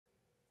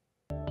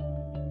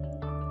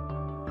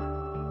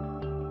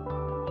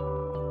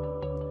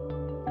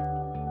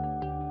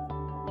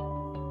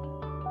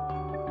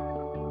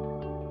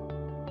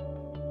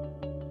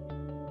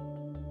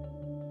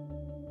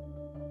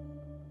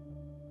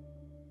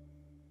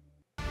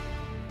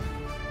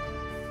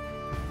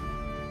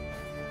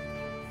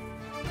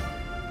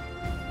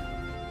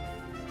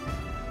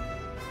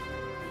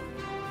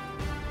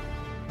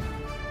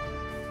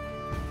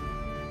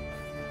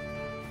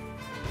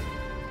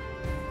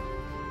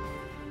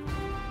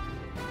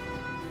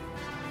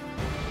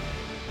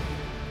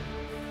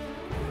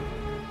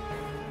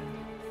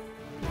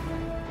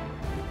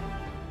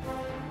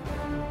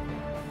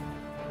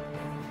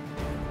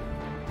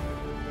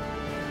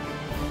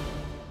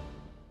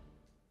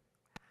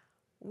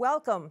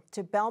Welcome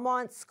to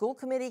Belmont School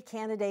Committee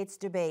Candidates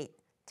Debate,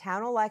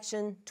 Town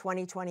Election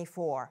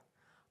 2024.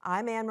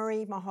 I'm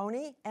Anne-Marie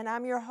Mahoney, and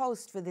I'm your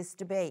host for this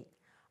debate.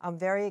 I'm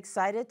very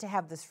excited to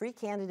have the three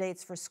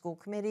candidates for school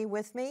committee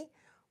with me.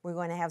 We're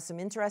going to have some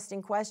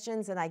interesting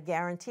questions, and I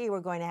guarantee we're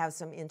going to have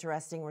some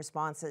interesting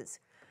responses.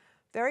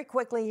 Very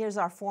quickly, here's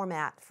our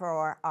format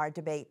for our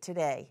debate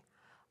today.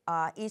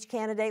 Each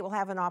candidate will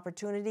have an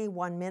opportunity,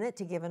 1 minute,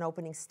 to give an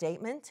opening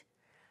statement.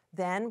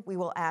 Then we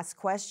will ask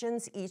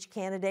questions. Each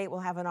candidate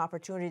will have an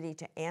opportunity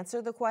to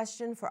answer the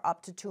question for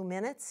up to 2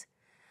 minutes.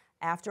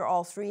 After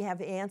all three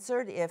have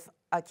answered, if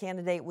a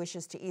candidate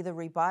wishes to either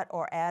rebut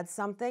or add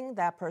something,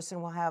 that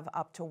person will have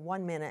up to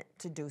 1 minute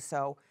to do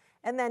so.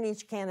 And then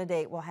each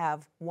candidate will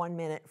have 1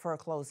 minute for a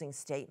closing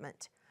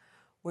statement.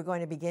 We're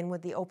going to begin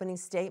with the opening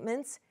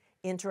statements.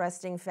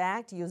 Interesting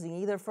fact, using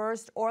either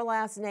first or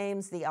last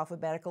names, the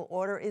alphabetical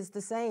order is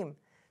the same.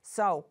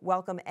 So,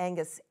 welcome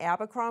Angus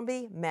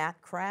Abercrombie,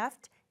 Matt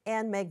Kraft,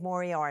 and Meg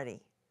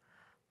Moriarty.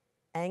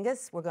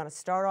 Angus, we're going to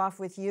start off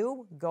with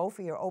you. Go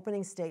for your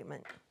opening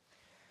statement.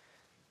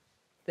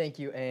 Thank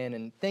you, Anne,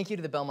 and thank you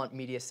to the Belmont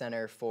Media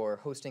Center for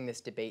hosting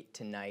this debate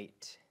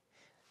tonight.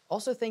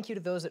 Also, thank you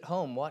to those at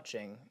home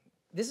watching.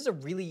 This is a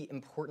really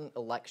important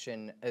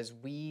election as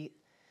we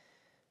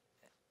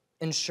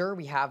ensure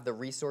we have the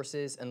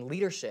resources and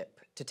leadership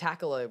to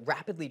tackle a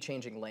rapidly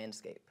changing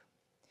landscape.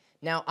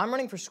 Now, I'm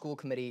running for school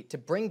committee to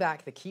bring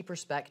back the key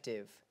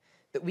perspective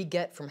that we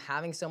get from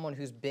having someone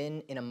who's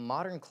been in a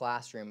modern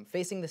classroom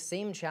facing the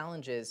same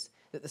challenges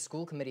that the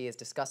school committee is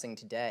discussing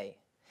today,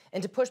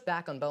 and to push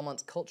back on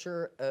Belmont's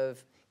culture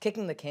of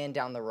kicking the can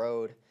down the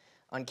road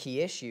on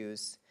key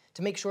issues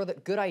to make sure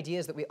that good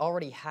ideas that we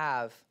already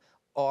have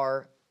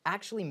are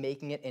actually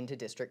making it into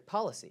district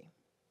policy.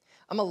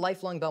 I'm a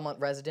lifelong Belmont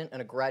resident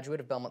and a graduate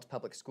of Belmont's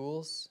public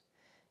schools,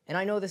 and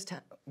I know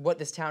what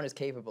this town is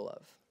capable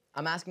of.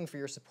 I'm asking for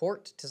your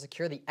support to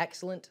secure the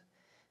excellent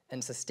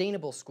and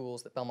sustainable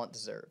schools that Belmont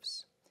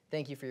deserves.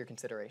 Thank you for your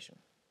consideration.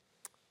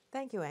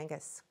 Thank you,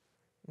 Angus.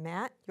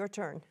 Matt, your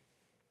turn.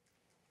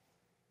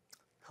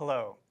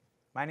 Hello,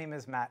 my name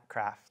is Matt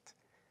Kraft,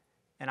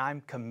 and I'm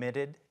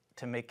committed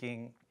to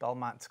making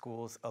Belmont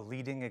schools a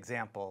leading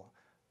example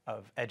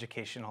of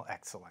educational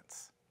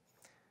excellence.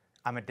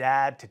 I'm a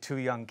dad to 2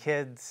 young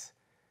kids,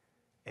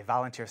 a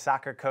volunteer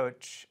soccer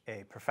coach,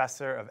 a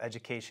professor of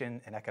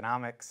education and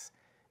economics,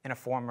 and a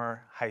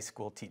former high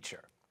school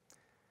teacher.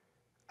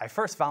 I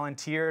first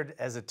volunteered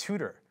as a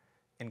tutor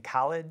in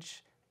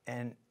college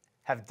and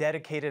have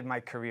dedicated my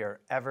career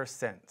ever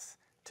since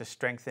to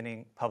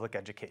strengthening public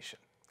education.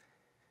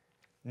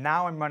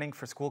 Now I'm running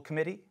for school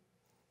committee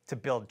to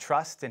build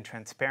trust and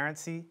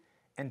transparency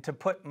and to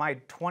put my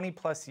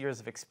 20+ years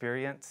of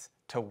experience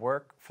to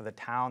work for the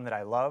town that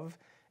I love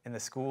and the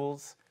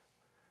schools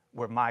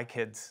where my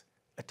kids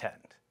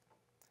attend.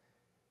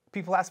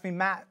 People ask me,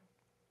 Matt,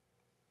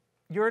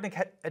 you're an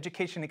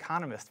education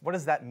economist. What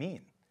does that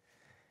mean?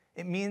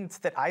 It means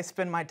that I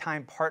spend my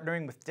time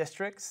partnering with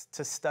districts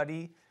to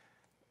study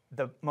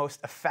the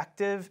most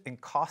effective and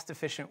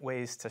cost-efficient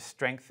ways to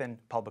strengthen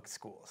public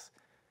schools.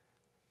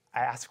 I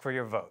ask for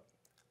your vote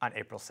on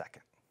April 2nd.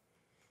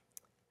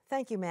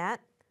 Thank you, Matt.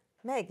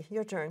 Meg,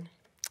 your turn.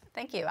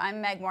 Thank you.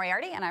 I'm Meg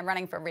Moriarty, and I'm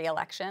running for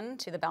re-election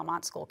to the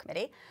Belmont School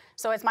Committee.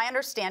 So it's my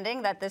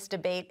understanding that this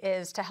debate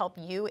is to help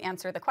you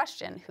answer the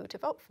question, who to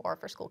vote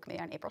for school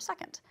committee on April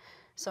 2nd.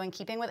 So in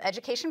keeping with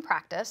education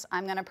practice,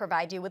 I'm going to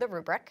provide you with a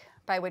rubric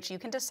by which you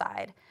can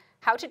decide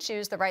how to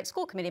choose the right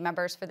school committee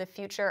members for the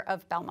future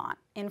of Belmont,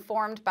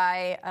 informed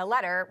by a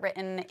letter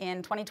written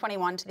in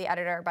 2021 to the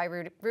editor by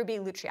Ruby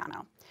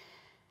Luciano.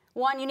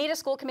 1, you need a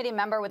school committee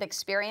member with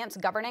experience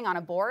governing on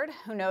a board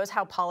who knows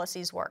how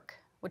policies work,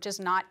 which is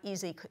not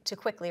easy to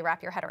quickly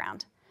wrap your head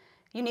around.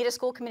 You need a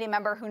school committee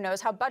member who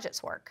knows how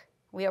budgets work.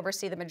 We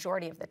oversee the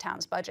majority of the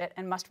town's budget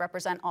and must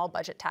represent all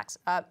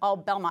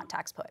Belmont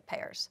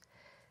taxpayers.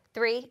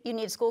 3, you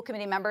need school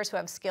committee members who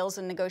have skills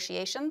in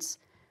negotiations.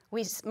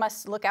 We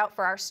must look out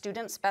for our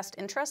students' best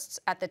interests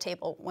at the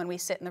table when we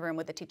sit in the room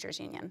with the teachers'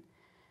 union.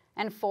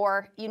 And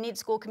 4, you need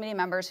school committee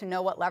members who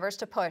know what levers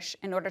to push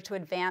in order to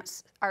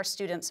advance our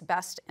students'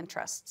 best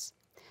interests.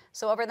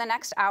 So over the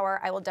next hour,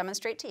 I will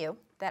demonstrate to you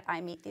that I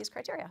meet these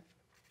criteria.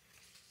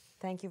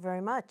 Thank you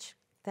very much.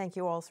 Thank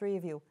you, all three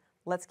of you.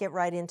 Let's get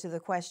right into the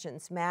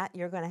questions. Matt,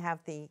 you're going to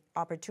have the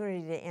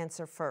opportunity to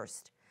answer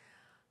first.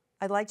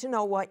 I'd like to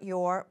know what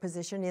your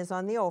position is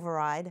on the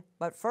override,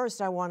 but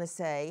first I want to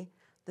say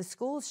the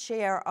school's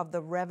share of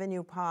the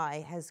revenue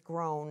pie has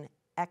grown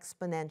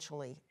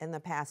exponentially in the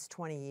past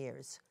 20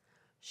 years.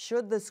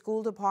 Should the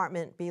school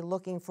department be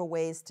looking for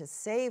ways to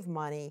save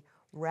money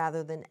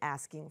rather than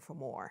asking for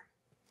more?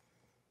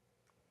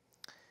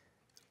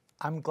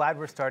 I'm glad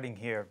we're starting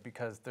here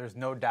because there's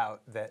no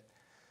doubt that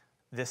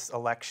this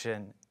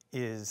election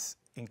is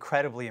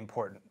incredibly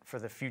important for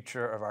the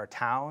future of our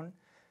town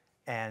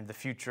and the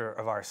future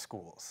of our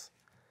schools.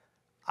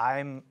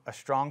 I'm a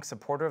strong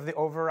supporter of the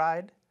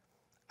override.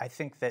 I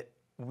think that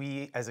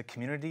we as a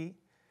community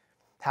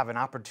have an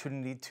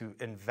opportunity to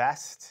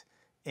invest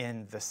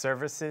in the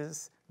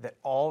services that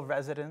all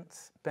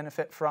residents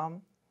benefit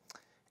from,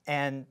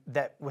 and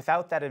that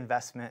without that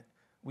investment,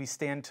 we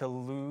stand to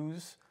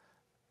lose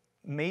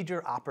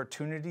major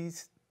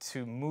opportunities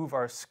to move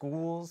our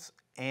schools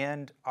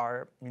and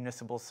our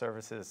municipal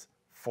services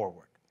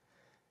forward.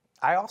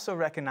 I also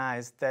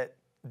recognize that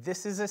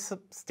this is a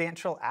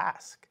substantial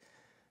ask.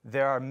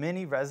 There are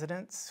many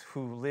residents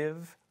who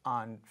live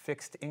on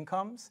fixed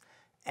incomes,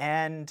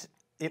 and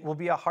it will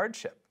be a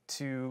hardship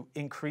to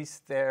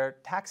increase their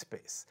tax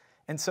base.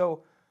 And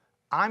so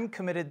I'm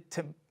committed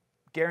to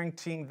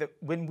guaranteeing that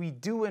when we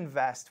do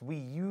invest, we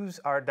use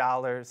our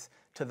dollars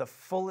to the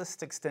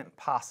fullest extent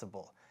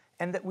possible,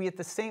 and that we at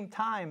the same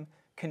time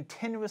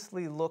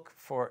continuously look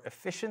for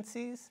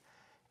efficiencies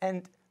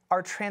and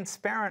are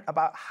transparent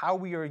about how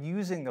we are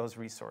using those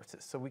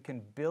resources so we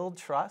can build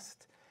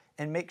trust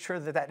and make sure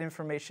that that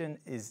information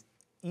is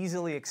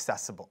easily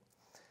accessible.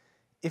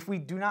 If we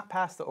do not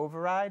pass the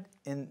override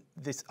in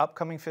this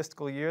upcoming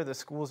fiscal year, the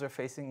schools are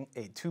facing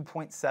a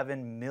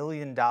 $2.7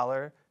 million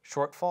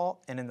shortfall,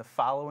 and in the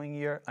following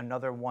year,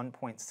 another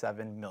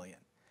 $1.7 million.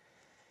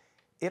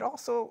 It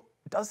also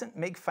doesn't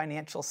make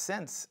financial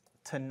sense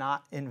to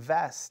not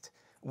invest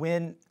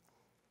when,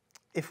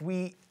 if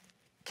we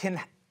can,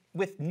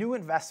 with new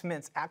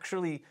investments,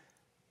 actually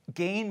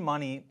gain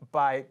money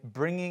by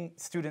bringing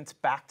students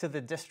back to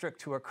the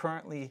district who are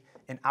currently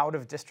in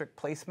out-of-district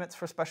placements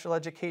for special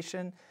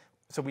education,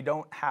 so we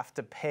don't have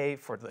to pay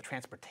for the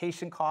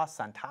transportation costs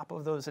on top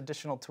of those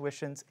additional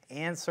tuitions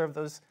and serve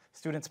those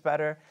students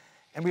better.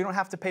 And we don't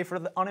have to pay for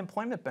the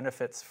unemployment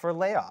benefits for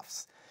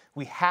layoffs.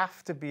 We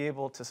have to be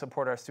able to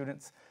support our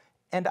students.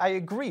 And I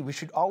agree, we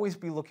should always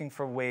be looking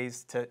for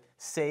ways to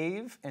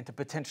save and to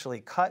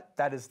potentially cut.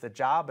 That is the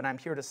job, and I'm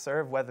here to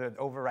serve whether the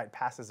override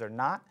passes or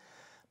not.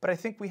 But I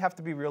think we have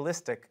to be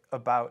realistic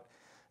about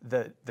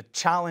the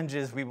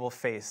challenges we will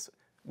face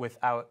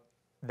without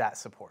that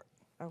support.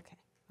 Okay,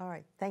 all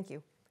right, thank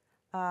you.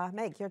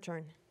 Meg, your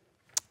turn.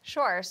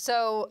 Sure.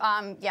 So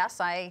yes,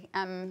 I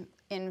am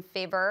in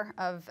favor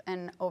of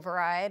an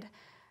override.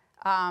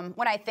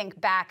 When I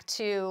think back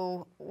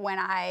to when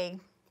I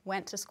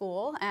went to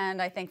school,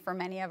 and I think for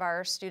many of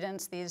our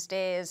students these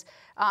days,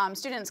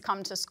 students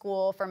come to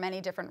school for many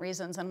different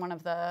reasons, and one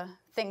of the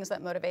things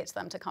that motivates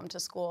them to come to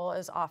school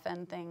is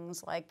often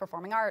things like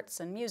performing arts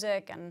and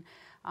music and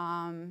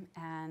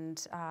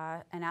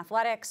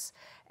athletics.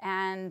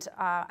 And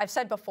I've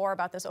said before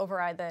about this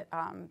override that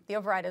the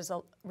override is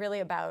really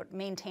about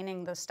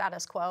maintaining the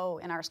status quo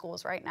in our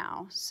schools right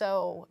now.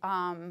 So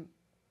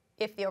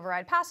if the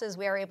override passes,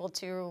 we are able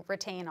to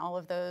retain all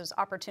of those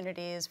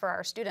opportunities for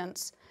our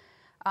students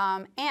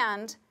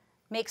and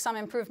make some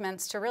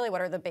improvements to really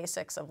what are the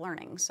basics of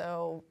learning.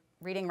 So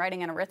reading,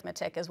 writing, and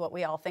arithmetic is what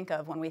we all think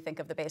of when we think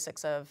of the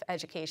basics of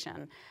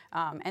education.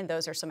 And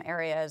those are some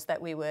areas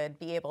that we would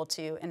be able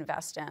to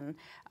invest in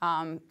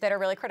that are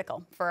really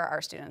critical for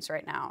our students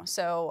right now.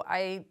 So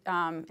I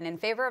am in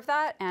favor of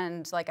that.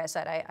 And like I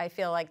said, I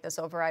feel like this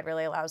override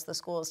really allows the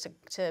schools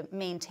to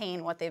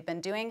maintain what they've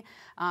been doing,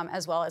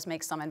 as well as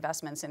make some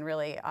investments in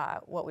really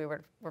what we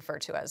would refer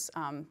to as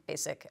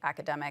basic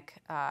academic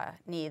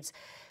needs.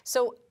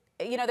 So,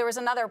 you know, there was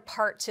another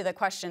part to the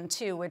question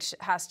too, which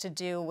has to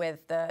do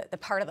with the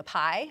part of the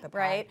pie,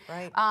 right?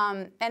 Right.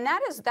 And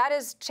that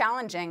is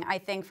challenging, I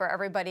think, for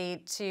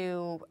everybody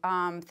to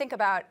think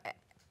about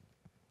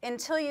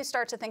until you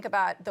start to think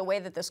about the way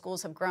that the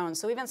schools have grown.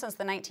 So even since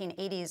the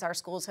 1980s, our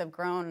schools have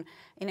grown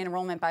in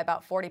enrollment by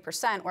about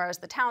 40%, whereas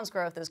the town's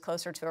growth is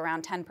closer to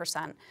around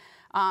 10%.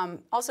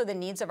 Also, the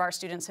needs of our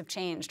students have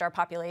changed. Our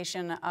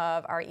population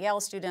of our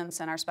EL students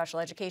and our special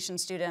education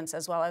students,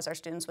 as well as our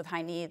students with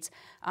high needs,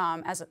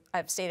 as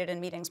I've stated in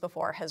meetings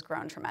before, has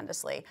grown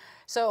tremendously.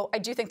 So I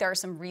do think there are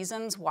some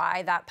reasons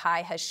why that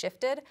pie has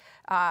shifted.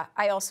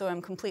 I also am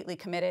completely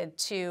committed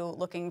to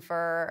looking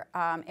for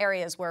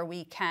areas where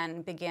we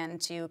can begin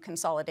to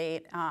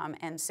consolidate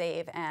and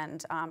save,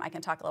 and I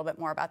can talk a little bit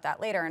more about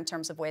that later in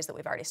terms of ways that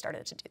we've already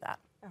started to do that.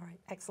 All right,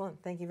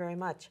 excellent. Thank you very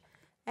much.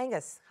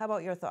 Angus, how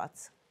about your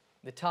thoughts?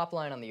 The top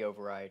line on the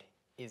override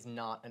is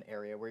not an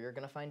area where you're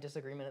going to find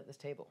disagreement at this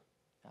table.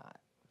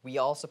 We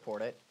all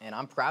support it, and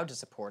I'm proud to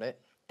support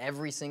it.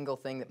 Every single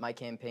thing that my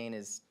campaign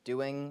is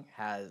doing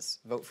has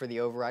vote for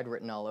the override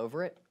written all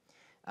over it,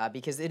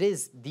 because it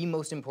is the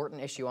most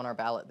important issue on our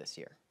ballot this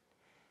year.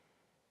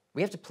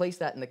 We have to place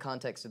that in the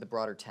context of the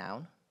broader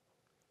town.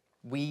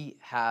 We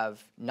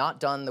have not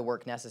done the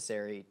work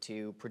necessary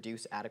to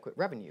produce adequate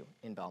revenue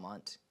in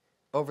Belmont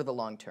over the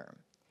long term,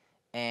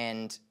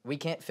 and we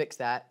can't fix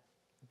that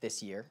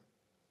this year.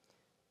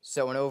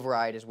 So an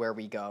override is where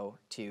we go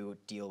to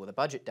deal with a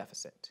budget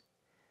deficit.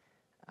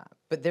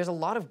 But there's a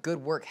lot of good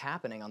work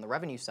happening on the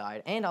revenue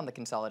side and on the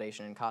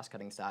consolidation and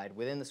cost-cutting side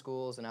within the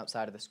schools and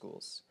outside of the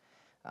schools.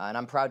 And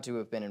I'm proud to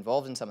have been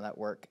involved in some of that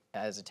work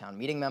as a town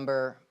meeting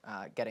member,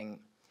 getting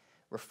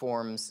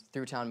reforms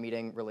through town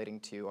meeting relating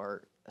to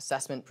our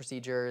assessment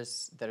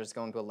procedures that is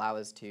going to allow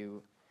us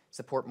to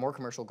support more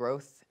commercial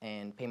growth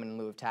and payment in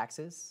lieu of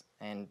taxes,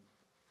 and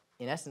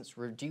in essence,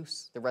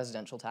 reduce the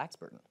residential tax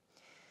burden.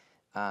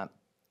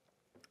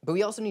 But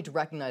we also need to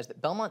recognize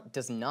that Belmont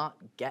does not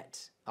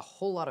get a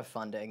whole lot of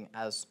funding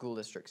as school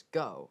districts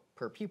go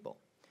per pupil.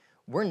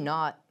 We're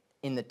not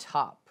in the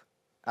top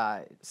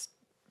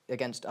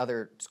against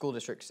other school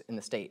districts in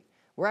the state.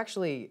 We're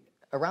actually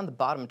around the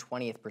bottom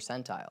 20th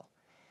percentile.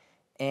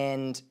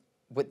 And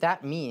what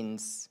that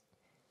means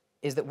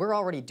is that we're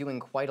already doing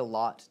quite a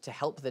lot to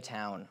help the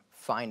town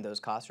find those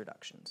cost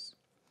reductions.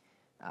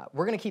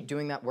 We're going to keep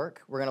doing that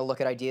work. We're going to look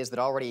at ideas that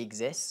already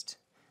exist,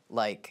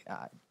 like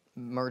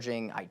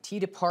merging IT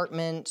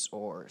departments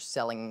or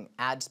selling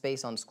ad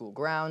space on school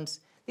grounds.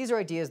 These are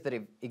ideas that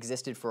have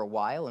existed for a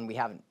while and we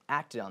haven't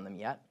acted on them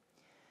yet.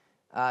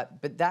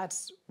 But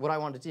that's what I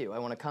want to do. I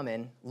want to come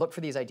in, look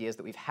for these ideas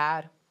that we've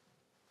had,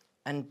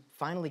 and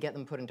finally get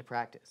them put into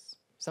practice.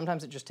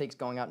 Sometimes it just takes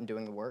going out and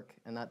doing the work,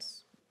 and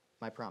that's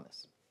my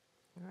promise.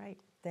 All right,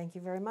 thank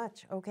you very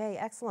much. Okay,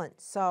 excellent.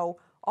 So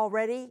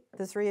already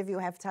the three of you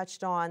have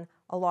touched on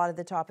a lot of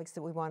the topics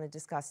that we want to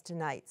discuss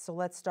tonight. So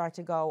let's start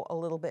to go a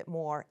little bit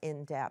more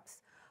in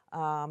depth.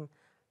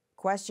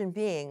 Question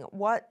being,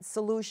 what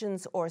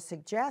solutions or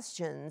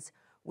suggestions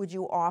would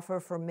you offer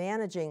for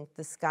managing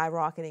the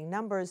skyrocketing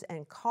numbers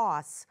and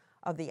costs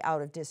of the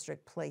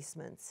out-of-district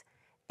placements?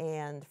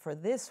 And for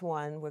this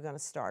one, we're going to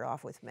start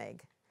off with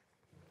Meg.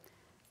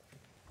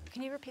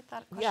 Can you repeat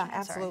that question? Yeah, I'm sorry.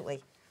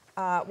 absolutely.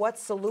 What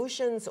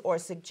solutions or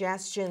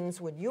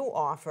suggestions would you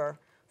offer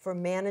for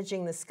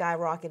managing the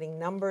skyrocketing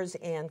numbers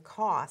and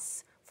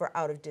costs for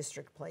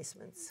out-of-district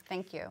placements?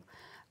 Thank you.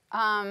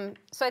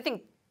 So I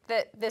think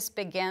that this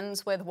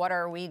begins with what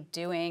are we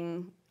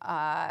doing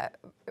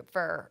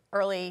for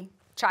early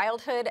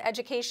childhood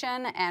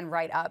education and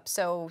right up.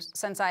 So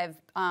since I've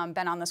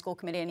been on the school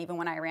committee and even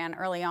when I ran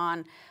early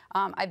on,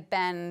 I've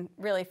been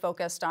really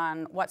focused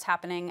on what's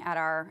happening at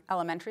our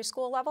elementary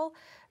school level.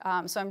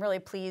 So I'm really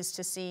pleased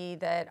to see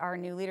that our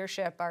new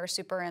leadership, our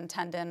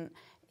superintendent,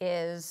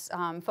 is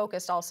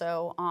focused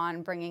also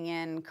on bringing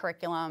in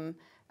curriculum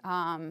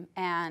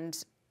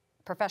and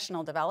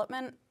professional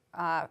development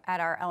at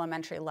our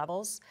elementary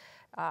levels.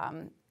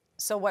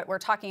 So what we're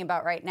talking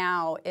about right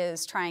now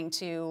is trying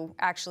to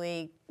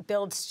actually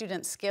build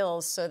student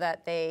skills so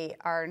that they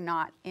are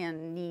not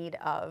in need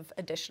of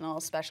additional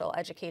special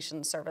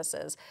education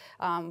services.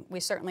 We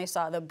certainly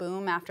saw the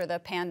boom after the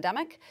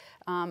pandemic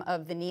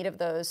of the need of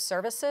those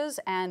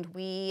services, and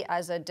we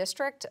as a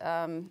district,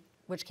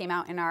 which came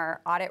out in our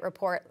audit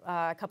report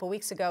a couple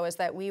weeks ago, is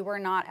that we were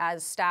not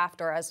as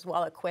staffed or as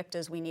well equipped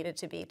as we needed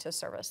to be to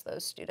service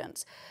those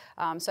students.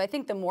 So I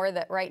think the more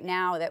that right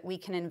now that we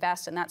can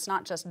invest, and that's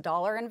not just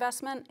dollar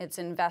investment, it's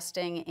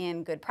investing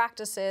in good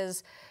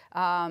practices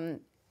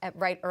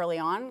right early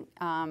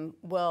on,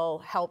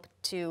 will help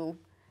to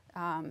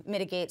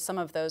mitigate some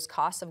of those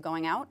costs of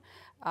going out.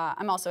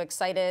 I'm also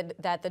excited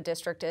that the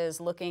district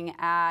is looking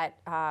at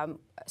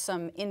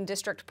some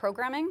in-district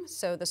programming.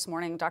 So this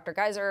morning, Dr.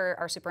 Geiser,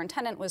 our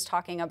superintendent, was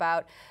talking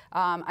about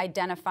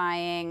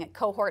identifying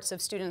cohorts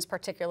of students,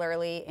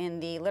 particularly in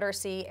the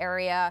literacy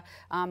area,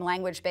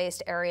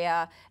 language-based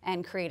area,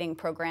 and creating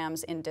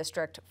programs in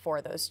district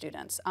for those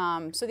students.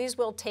 So these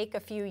will take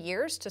a few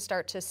years to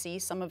start to see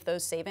some of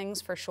those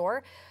savings for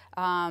sure.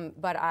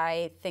 But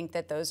I think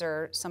that those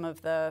are some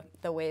of the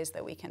ways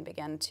that we can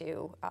begin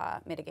to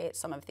mitigate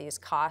some of these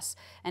costs.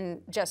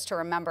 And just to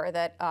remember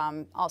that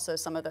also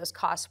some of those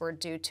costs were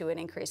due to an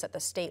increase at the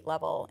state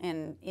level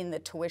in the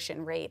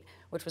tuition rate,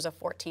 which was a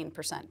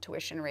 14%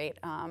 tuition rate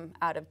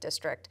out of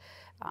district.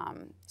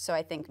 So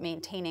I think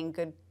maintaining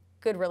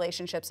good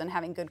relationships and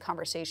having good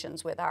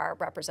conversations with our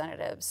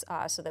representatives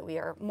so that we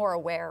are more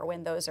aware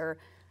when those are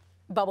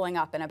bubbling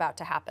up and about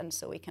to happen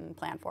so we can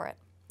plan for it.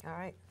 All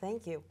right,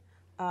 thank you.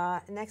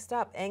 Next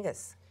up,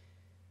 Angus.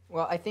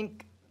 Well, I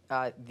think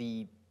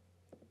the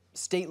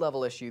state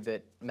level issue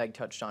that Meg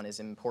touched on is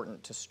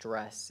important to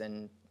stress,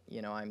 and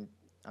you know, I'm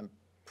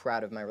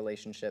proud of my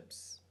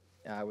relationships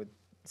with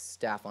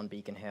staff on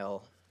Beacon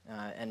Hill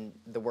and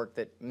the work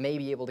that may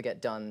be able to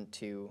get done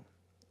to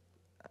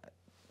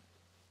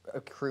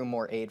accrue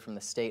more aid from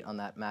the state on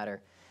that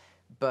matter.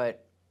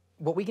 But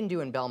what we can do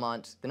in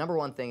Belmont, the number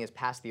one thing is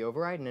pass the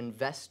override and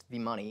invest the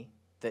money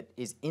that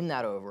is in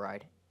that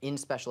override in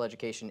special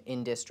education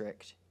in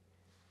district.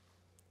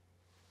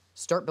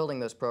 Start building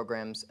those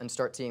programs and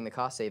start seeing the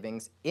cost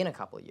savings in a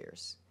couple of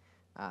years.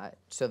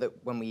 So that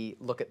when we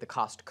look at the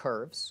cost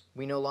curves,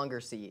 we no longer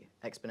see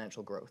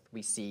exponential growth.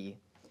 We see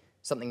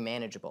something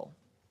manageable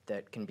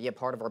that can be a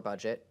part of our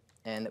budget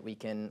and that we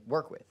can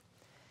work with.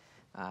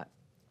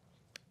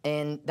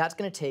 And that's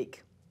going to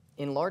take,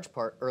 in large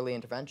part, early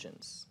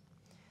interventions.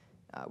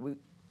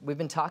 We've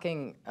been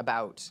talking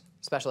about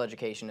special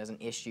education as an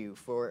issue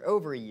for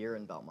over a year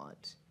in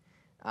Belmont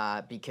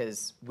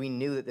because we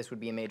knew that this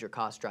would be a major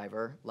cost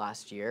driver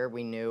last year.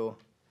 We knew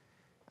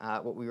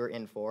what we were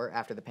in for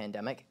after the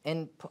pandemic.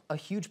 And a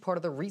huge part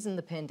of the reason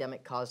the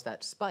pandemic caused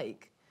that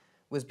spike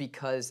was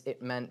because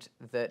it meant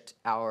that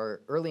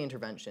our early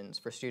interventions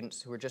for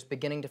students who were just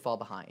beginning to fall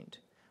behind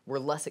were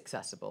less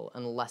accessible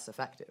and less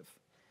effective.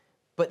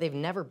 But they've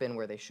never been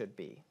where they should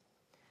be.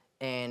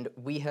 And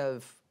we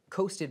have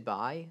coasted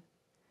by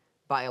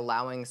by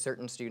allowing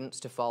certain students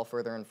to fall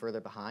further and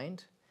further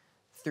behind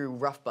through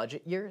rough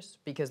budget years,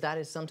 because that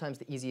is sometimes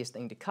the easiest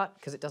thing to cut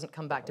because it doesn't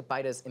come back to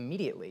bite us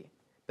immediately,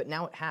 but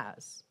now it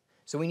has.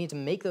 So we need to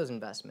make those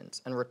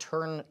investments and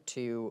return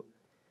to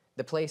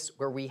the place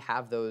where we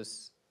have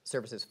those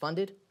services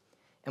funded,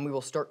 and we will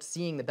start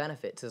seeing the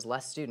benefits as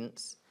less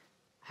students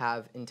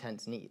have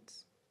intense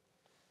needs.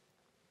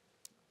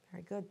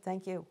 Very good,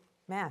 thank you.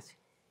 Matt?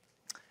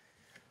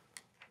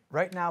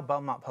 Right now,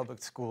 Belmont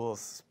Public Schools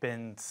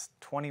spends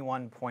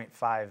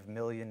 $21.5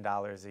 million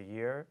a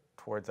year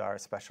towards our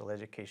special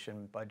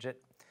education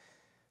budget.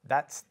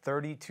 That's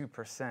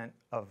 32%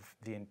 of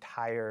the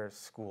entire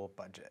school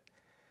budget.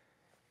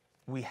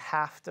 We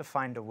have to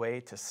find a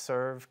way to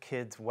serve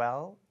kids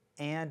well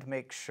and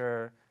make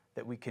sure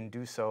that we can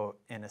do so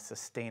in a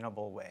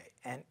sustainable way.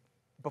 And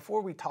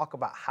before we talk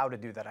about how to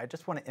do that, I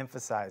just want to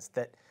emphasize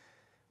that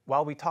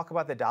while we talk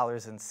about the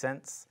dollars and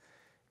cents,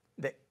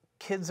 that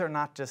kids are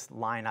not just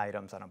line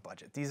items on a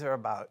budget. These are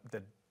about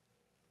the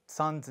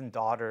sons and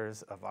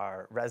daughters of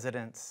our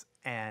residents,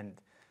 and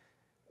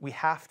we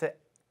have to,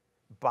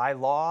 by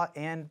law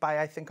and by,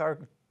 I think, our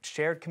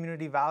shared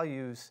community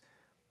values,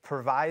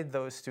 provide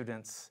those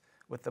students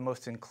with the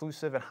most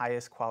inclusive and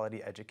highest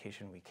quality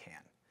education we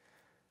can.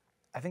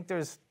 I think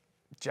there's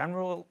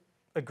general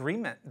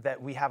agreement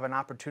that we have an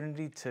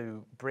opportunity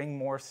to bring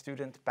more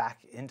students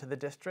back into the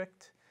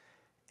district,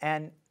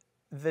 and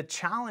the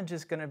challenge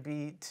is going to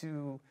be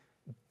to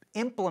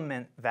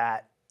implement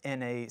that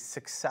in a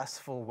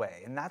successful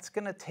way. And that's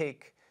going to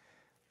take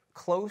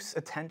close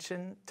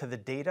attention to the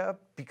data,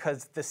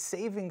 because the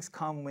savings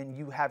come when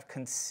you have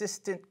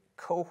consistent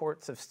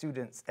cohorts of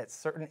students at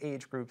certain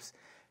age groups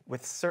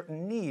with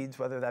certain needs,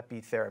 whether that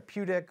be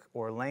therapeutic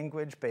or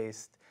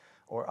language-based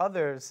or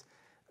others,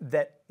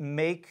 that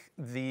make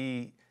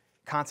the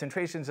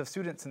concentrations of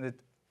students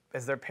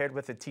as they're paired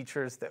with the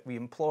teachers that we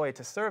employ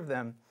to serve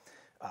them,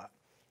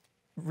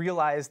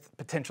 realized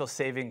potential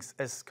savings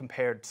as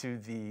compared to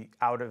the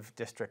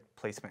out-of-district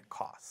placement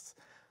costs.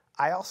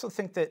 I also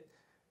think that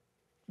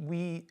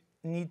we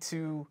need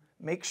to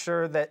make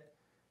sure that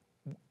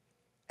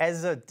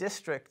as a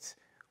district,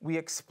 we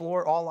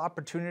explore all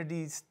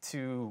opportunities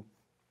to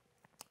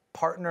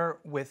partner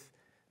with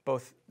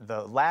both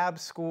the lab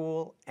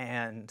school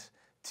and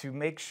to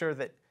make sure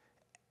that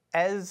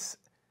as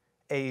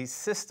a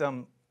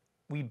system,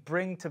 we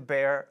bring to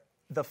bear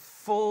the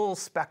full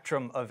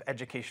spectrum of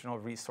educational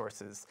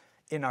resources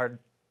in our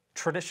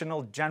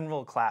traditional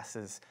general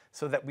classes,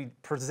 so that we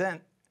present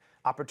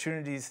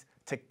opportunities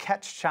to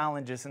catch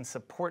challenges and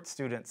support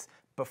students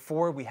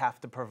before we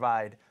have to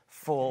provide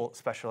full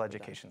special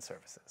education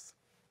services.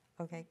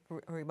 Okay,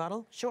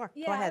 rebuttal? Sure,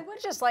 Yeah, go ahead. I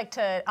would just like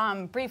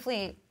to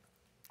briefly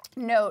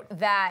note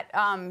that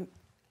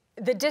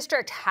the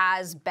district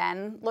has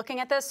been looking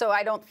at this, so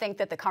I don't think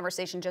that the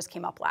conversation just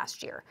came up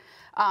last year.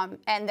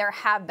 And there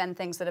have been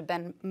things that have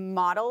been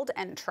modeled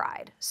and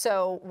tried.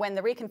 So when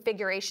the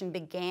reconfiguration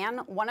began,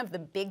 one of the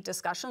big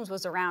discussions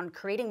was around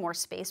creating more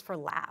space for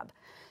lab,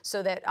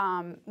 so that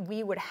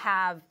we would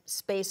have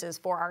spaces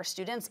for our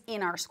students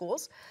in our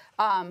schools,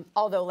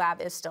 although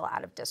lab is still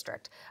out of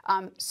district.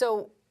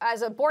 So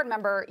as a board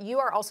member, you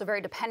are also very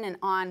dependent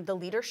on the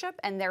leadership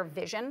and their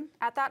vision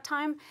at that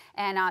time,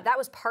 and that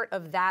was part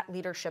of that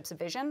leadership's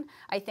vision.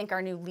 I think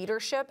our new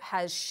leadership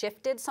has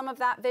shifted some of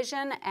that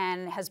vision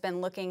and has been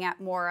looking at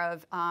more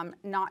of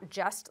not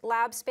just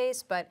lab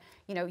space, but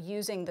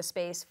using the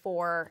space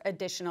for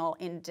additional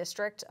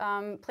in-district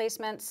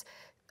placements.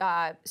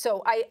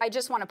 So I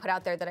just want to put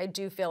out there that I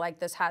do feel like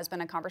this has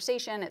been a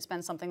conversation. It's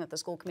been something that the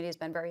school committee has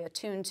been very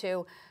attuned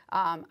to.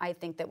 I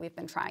think that we've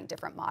been trying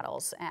different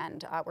models,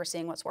 and we're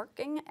seeing what's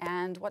working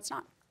and what's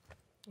not.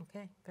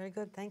 Okay, very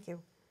good, thank you.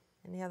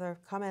 Any other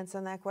comments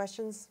on that,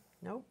 questions?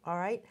 No? All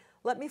right.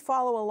 Let me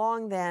follow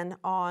along then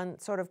on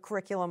sort of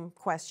curriculum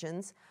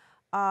questions.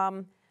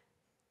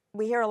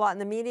 We hear a lot in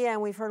the media,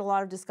 and we've heard a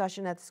lot of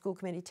discussion at the school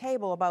committee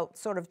table about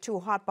sort of two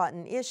hot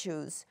button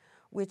issues,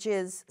 which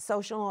is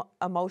social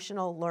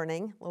emotional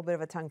learning, a little bit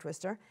of a tongue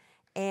twister,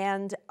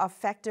 and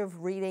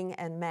effective reading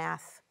and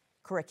math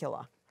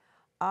curricula.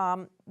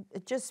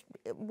 Just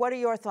what are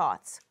your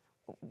thoughts?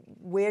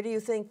 Where do you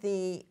think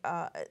the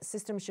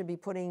system should be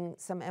putting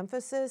some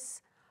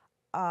emphasis?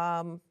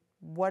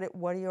 What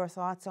are your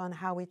thoughts on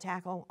how we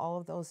tackle all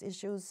of those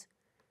issues,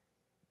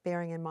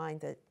 bearing in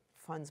mind that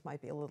funds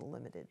might be a little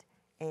limited?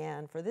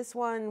 And for this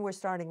one, we're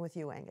starting with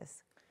you,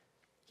 Angus.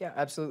 Yeah,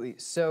 absolutely.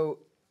 So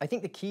I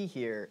think the key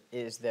here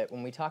is that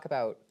when we talk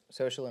about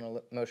social and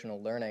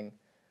emotional learning,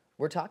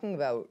 we're talking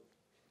about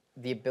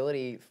the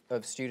ability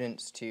of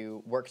students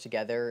to work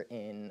together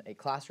in a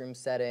classroom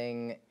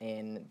setting,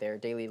 in their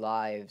daily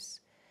lives,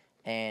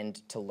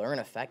 and to learn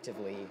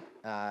effectively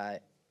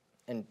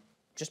and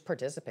just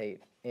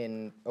participate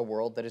in a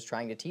world that is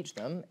trying to teach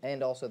them,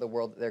 and also the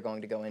world that they're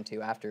going to go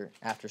into after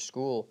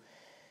school.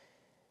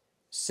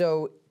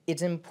 So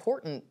it's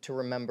important to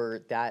remember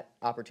that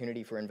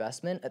opportunity for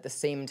investment at the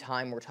same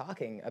time we're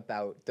talking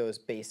about those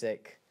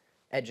basic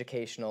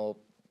educational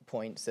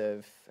points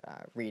of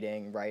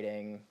reading,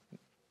 writing,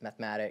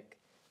 mathematics.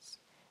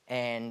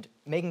 and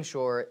making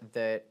sure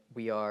that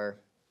we are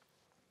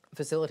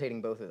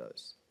facilitating both of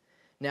those.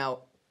 Now,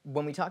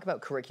 when we talk about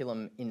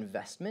curriculum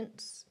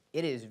investments,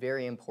 it is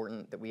very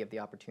important that we have the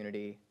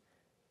opportunity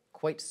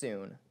quite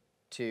soon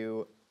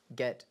to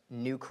get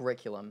new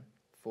curriculum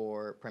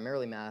for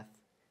primarily math,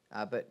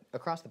 but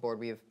across the board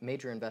we have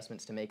major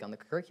investments to make on the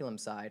curriculum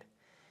side.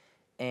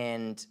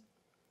 And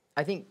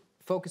I think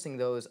focusing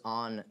those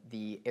on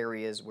the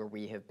areas where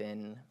we have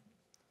been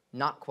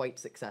not quite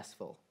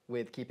successful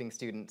with keeping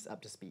students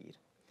up to speed.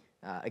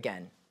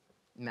 Again,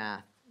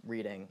 math,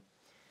 reading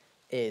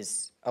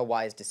is a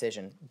wise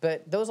decision,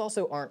 but those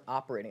also aren't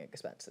operating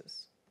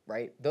expenses,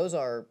 right? Those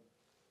are,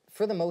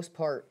 for the most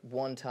part,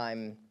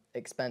 one-time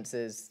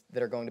expenses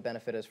that are going to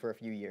benefit us for a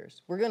few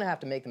years. We're going to have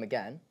to make them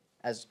again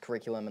as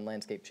curriculum and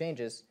landscape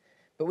changes,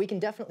 but we can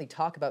definitely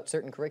talk about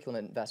certain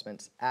curriculum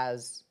investments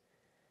as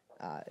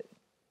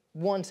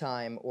one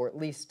time, or at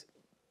least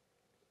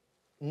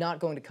not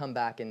going to come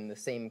back in the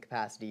same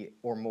capacity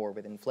or more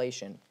with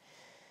inflation.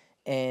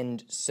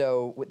 And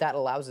so what that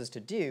allows us to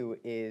do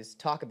is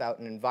talk about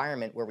an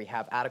environment where we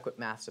have adequate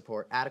math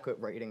support, adequate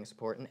writing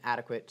support, and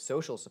adequate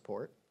social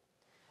support,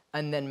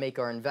 and then make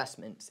our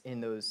investments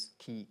in those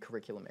key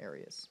curriculum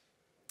areas.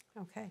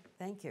 Okay,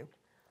 thank you.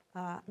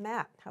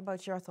 Matt, how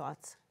about your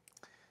thoughts?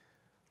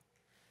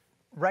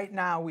 Right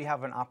now, we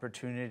have an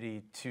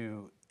opportunity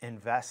to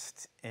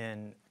invest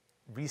in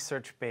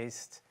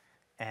research-based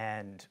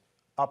and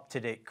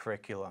up-to-date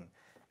curriculum.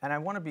 And I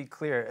want to be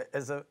clear,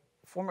 as a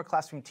former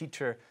classroom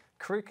teacher,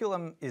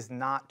 curriculum is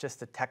not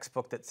just a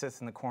textbook that sits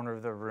in the corner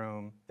of the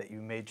room that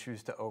you may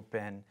choose to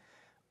open.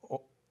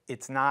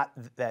 It's not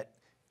that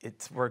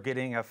we're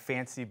getting a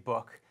fancy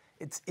book.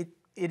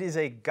 It is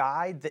a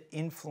guide that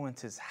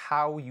influences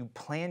how you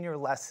plan your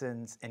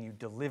lessons and you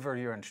deliver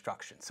your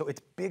instruction. So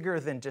it's bigger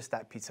than just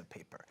that piece of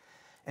paper.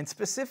 And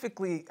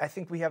specifically, I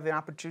think we have the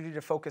opportunity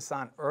to focus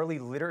on early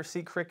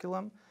literacy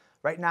curriculum.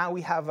 Right now,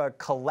 we have a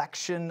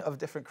collection of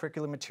different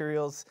curriculum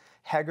materials,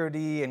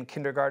 Heggerty in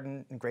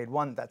kindergarten and grade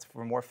 1, that's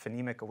for more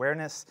phonemic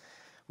awareness.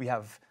 We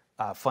have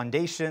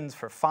foundations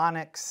for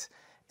phonics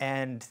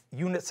and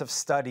units of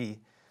study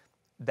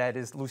that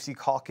is Lucy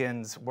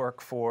Calkin's work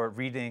for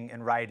reading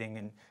and writing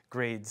in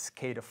grades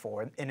K to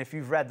 4. And if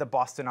you've read the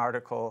Boston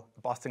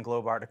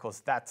Globe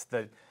articles, that's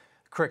the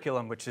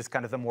curriculum, which is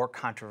kind of the more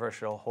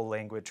controversial whole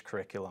language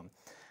curriculum.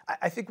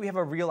 I think we have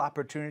a real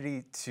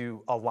opportunity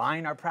to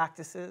align our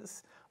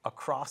practices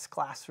across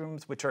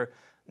classrooms, which are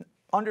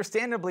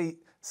understandably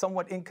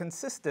somewhat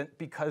inconsistent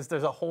because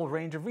there's a whole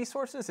range of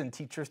resources and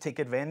teachers take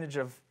advantage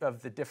of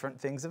the different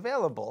things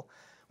available.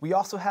 We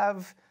also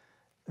have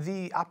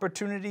the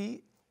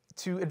opportunity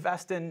to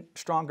invest in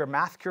stronger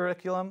math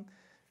curriculum.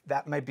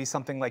 That might be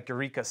something like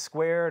Eureka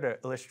Squared or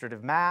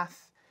illustrative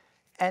math.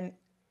 And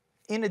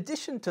in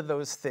addition to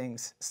those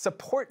things,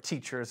 support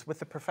teachers with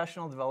the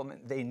professional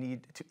development they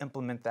need to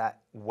implement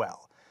that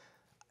well.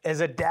 As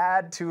a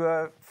dad to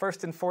a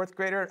first and fourth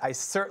grader, I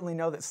certainly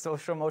know that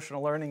social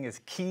emotional learning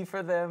is key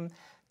for them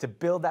to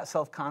build that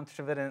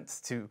self-confidence,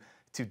 to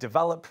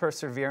develop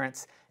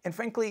perseverance. And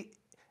frankly,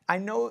 I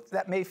know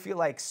that may feel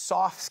like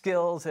soft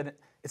skills and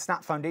it's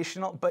not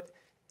foundational, but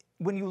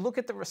when you look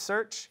at the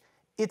research,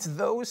 it's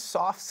those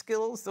soft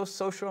skills, those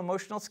social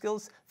emotional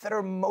skills that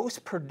are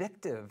most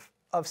predictive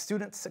of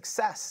student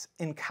success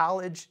in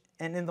college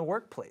and in the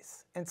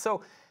workplace. And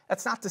so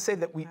that's not to say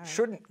that we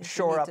shouldn't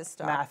shore up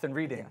math and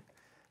reading.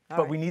 Yeah.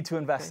 But we need to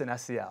invest in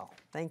SEL.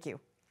 Thank you.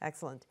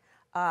 Excellent.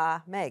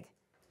 Meg.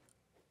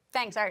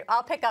 Thanks. All right,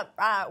 I'll pick up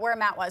where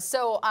Matt was.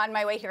 So on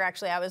my way here,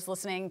 actually, I was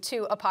listening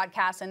to a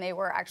podcast, and they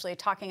were actually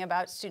talking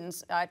about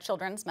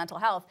children's mental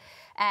health,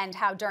 and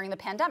how during the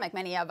pandemic,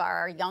 many of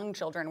our young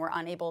children were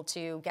unable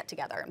to get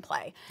together and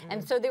play.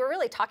 And so they were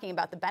really talking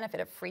about the benefit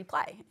of free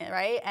play,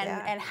 right?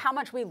 And how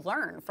much we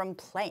learn from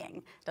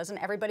playing. Doesn't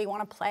everybody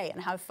want to play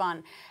and have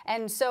fun?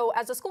 And so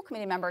as a school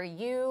committee member,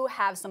 you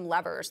have some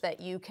levers that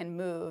you can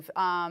move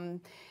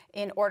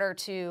in order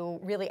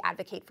to really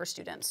advocate for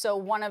students. So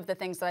one of the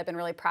things that I've been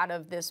really proud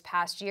of this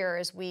past year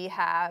is we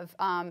have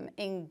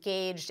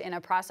engaged in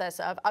a process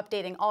of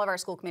updating all of our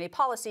school committee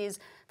policies.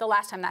 The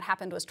last time that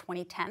happened was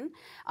 2010.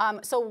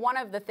 So one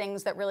of the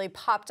things that really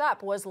popped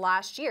up was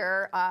last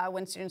year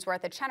when students were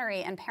at the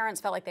Chenery and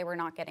parents felt like they were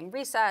not getting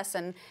recess,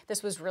 and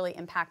this was really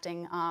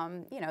impacting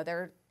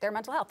their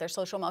mental health, their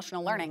social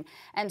emotional learning.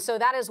 And so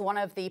that is one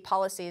of the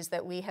policies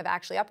that we have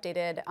actually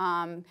updated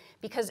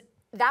because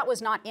that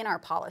was not in our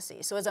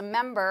policy. So as a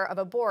member of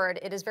a board,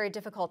 it is very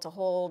difficult to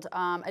hold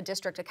a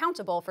district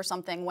accountable for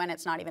something when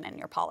it's not even in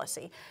your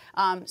policy.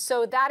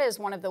 So that is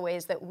one of the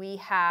ways that we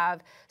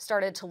have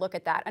started to look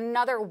at that.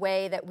 Another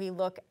way that we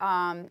look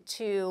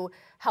to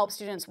help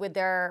students with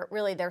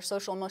their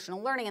social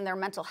emotional learning and their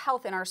mental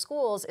health in our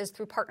schools is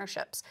through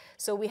partnerships.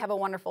 So we have a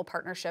wonderful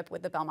partnership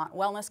with the Belmont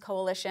Wellness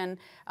Coalition,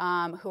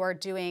 who are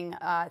doing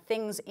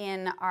things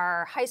in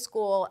our high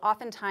school,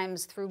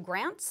 oftentimes through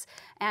grants.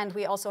 And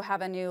we also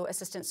have a new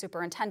assistant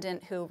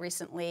superintendent who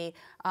recently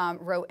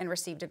wrote and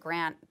received a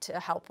grant to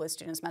help with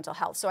students' mental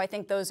health. So I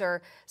think those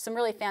are some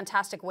really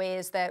fantastic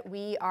ways that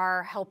we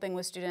are helping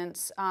with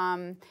students,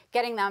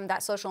 getting them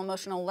that social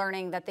emotional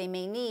learning that they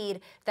may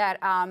need that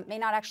may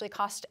not actually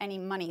cost any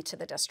money to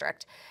the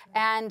district.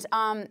 And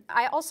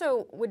I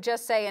also would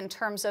just say, in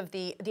terms of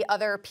the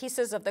other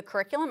pieces of the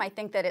curriculum, I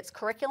think that it's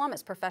curriculum,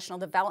 it's professional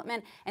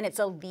development, and it's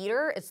a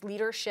leader, it's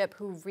leadership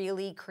who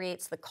really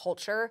creates the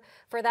culture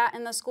for that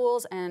in the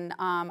schools. And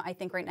I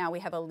think right now we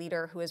have a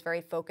leader who is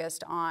very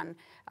focused on,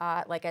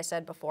 like I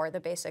said before, the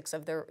basics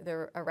of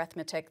the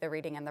arithmetic, the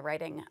reading, and the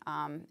writing.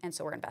 And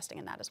so we're investing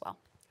in that as well.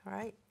 All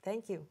right,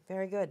 thank you.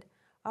 Very good.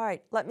 All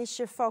right, let me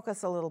shift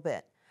focus a little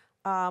bit.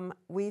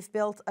 We've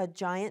built a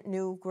giant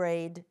new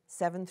grade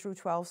 7 through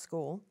 12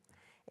 school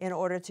in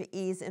order to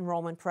ease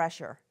enrollment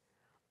pressure,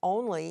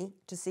 only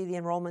to see the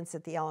enrollments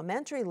at the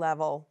elementary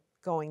level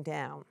going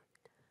down.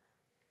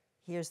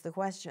 Here's the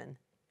question: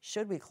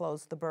 should we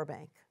close the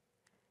Burbank?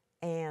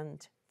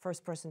 And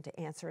first person to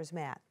answer is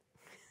Matt.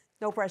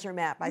 No pressure,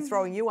 Matt, by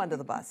throwing you under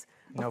the bus.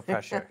 No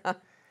pressure.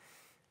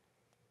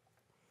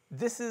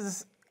 This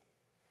is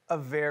a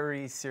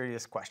very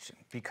serious question,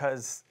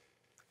 because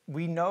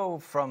we know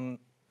from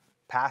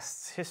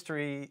past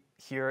history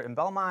here in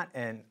Belmont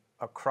and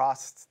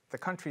across the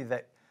country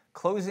that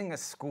closing a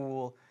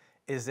school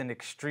is an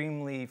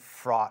extremely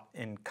fraught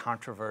and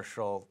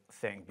controversial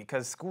thing,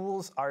 because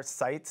schools are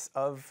sites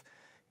of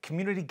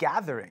community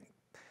gathering.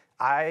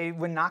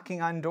 When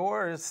knocking on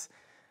doors,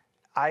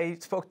 I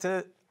spoke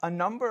to a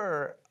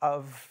number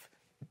of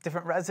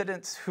different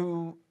residents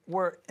who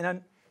were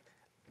in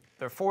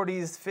their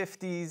 40s,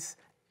 50s,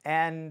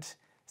 and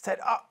said,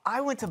 oh, I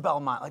went to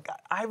Belmont. Like,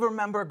 I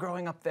remember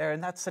growing up there,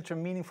 and that's such a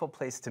meaningful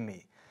place to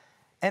me.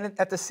 And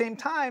at the same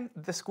time,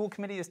 the school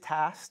committee is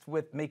tasked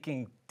with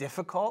making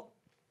difficult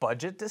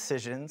budget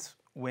decisions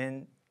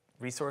when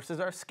resources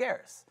are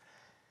scarce.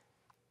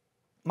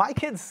 My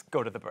kids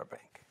go to the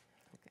Burbank.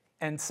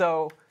 And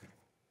so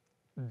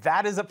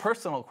that is a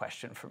personal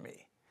question for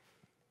me.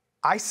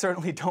 I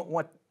certainly don't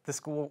want the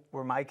school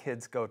where my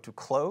kids go to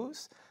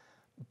close,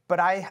 but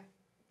I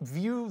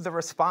view the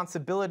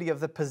responsibility of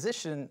the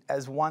position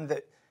as one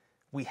that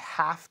we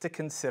have to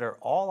consider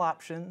all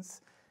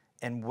options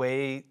and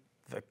weigh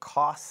the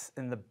costs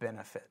and the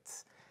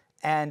benefits.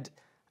 And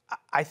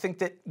I think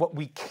that what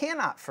we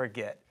cannot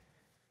forget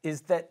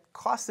is that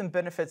costs and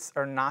benefits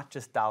are not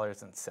just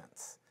dollars and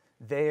cents.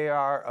 They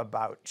are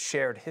about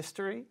shared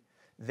history.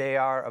 They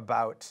are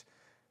about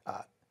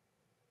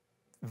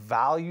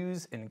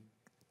values and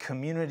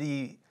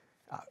community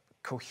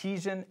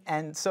cohesion.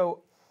 And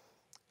so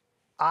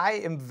I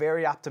am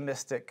very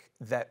optimistic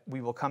that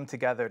we will come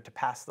together to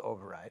pass the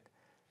override.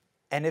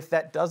 And if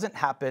that doesn't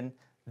happen,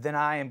 then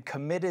I am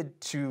committed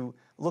to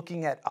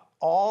looking at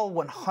all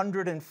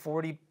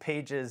 140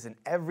 pages and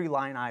every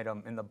line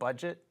item in the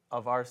budget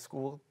of our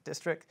school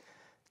district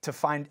to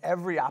find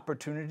every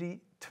opportunity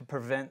to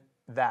prevent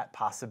that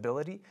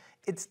possibility.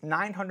 It's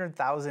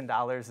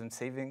 $900,000 in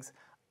savings.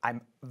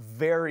 I'm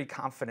very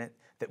confident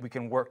that we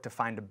can work to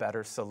find a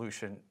better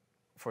solution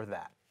for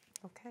that.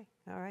 Okay,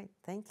 all right,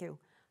 thank you.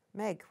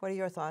 Meg, what are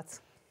your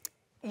thoughts?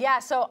 Yeah,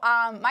 so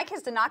my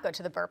kids did not go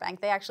to the Burbank.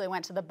 They actually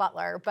went to the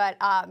Butler, but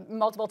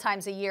multiple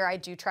times a year I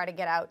do try to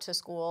get out to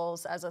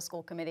schools as a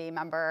school committee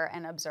member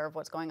and observe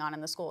what's going on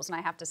in the schools. And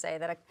I have to say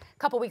that a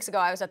couple weeks ago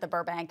I was at the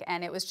Burbank,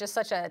 and it was just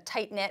such a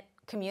tight-knit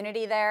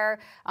community there.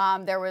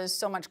 There was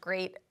so much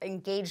great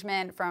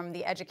engagement from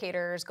the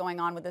educators going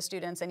on with the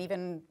students, and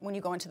even when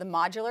you go into the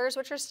modulars,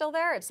 which are still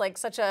there, it's like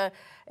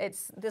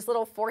it's this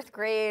little fourth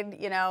grade,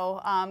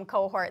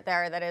 cohort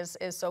there that is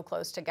so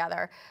close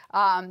together.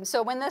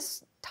 So when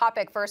this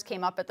topic first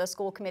came up at the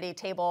school committee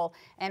table,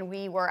 and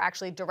we were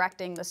actually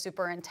directing the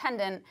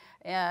superintendent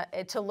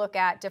to look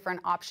at different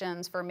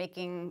options for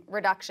making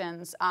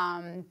reductions,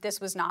 this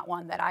was not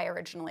one that I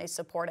originally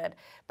supported.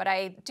 But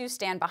I do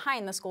stand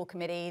behind the school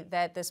committee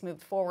that this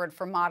moved forward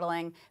for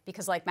modeling,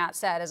 because like Matt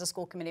said, as a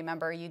school committee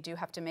member, you do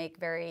have to make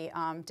very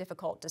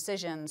difficult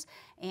decisions.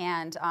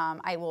 And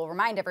I will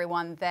remind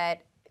everyone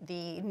that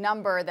the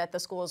number that the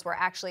schools were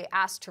actually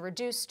asked to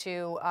reduce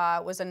to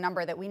was a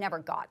number that we never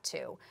got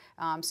to.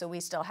 So we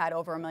still had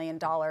over $1 million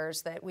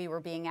that we were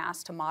being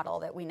asked to model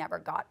that we never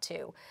got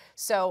to.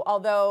 So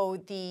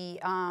although the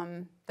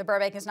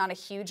Burbank is not a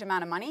huge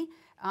amount of money,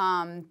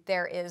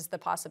 there is the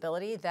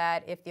possibility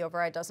that if the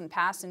override doesn't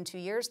pass in 2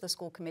 years, the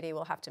school committee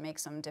will have to make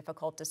some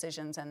difficult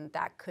decisions, and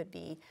that could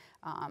be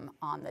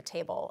on the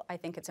table. I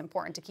think it's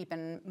important to keep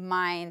in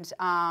mind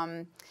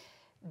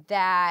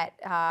that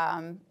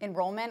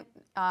enrollment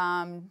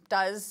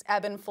does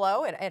ebb and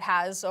flow. It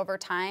has over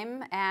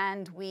time,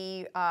 and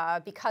we,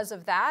 because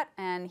of that,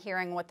 and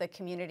hearing what the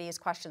community's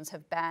questions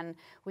have been,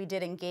 we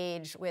did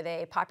engage with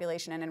a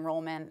population and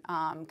enrollment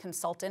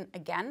consultant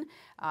again,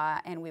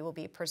 and we will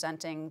be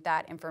presenting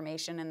that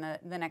information in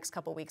the next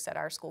couple weeks at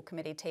our school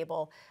committee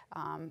table.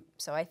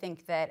 So I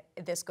think that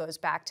this goes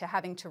back to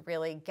having to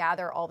really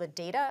gather all the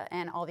data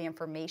and all the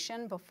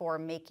information before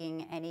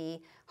making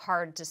any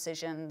hard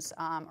decisions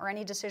or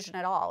any decision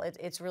at all.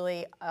 It's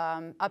really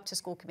up to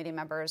school committee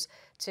members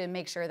to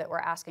make sure that we're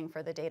asking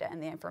for the data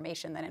and the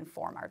information that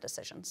inform our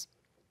decisions.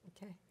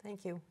 Okay,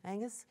 thank you.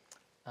 Angus?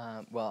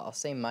 Well, I'll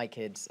say my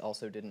kids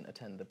also didn't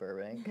attend the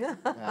Burbank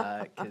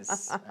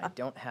because I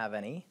don't have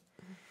any.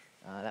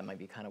 That might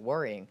be kind of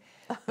worrying.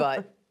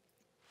 But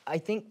I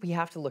think we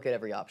have to look at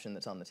every option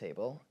that's on the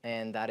table,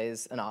 and that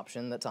is an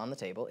option that's on the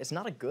table. It's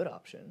not a good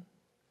option.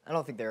 I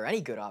don't think there are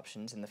any good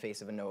options in the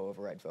face of a no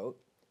override vote,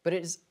 but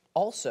it is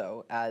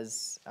also,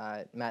 as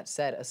Matt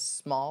said, a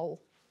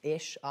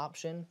small-ish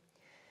option.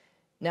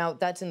 Now,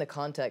 that's in the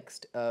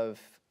context of,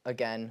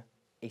 again,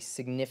 a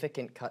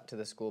significant cut to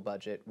the school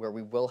budget where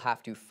we will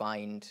have to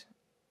find,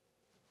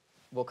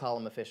 we'll call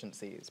them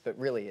efficiencies, but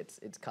really it's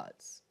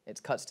cuts. It's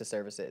cuts to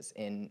services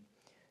in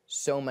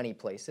so many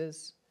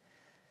places.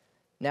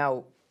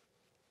 Now,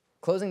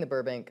 closing the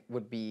Burbank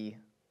would be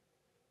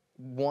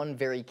one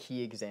very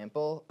key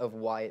example of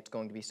why it's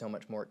going to be so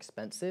much more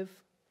expensive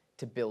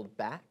to build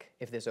back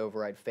if this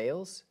override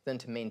fails than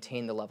to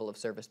maintain the level of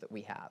service that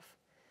we have.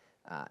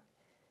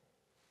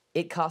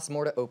 It costs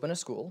more to open a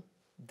school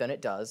than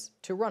it does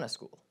to run a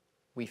school.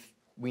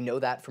 We know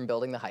that from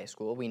building the high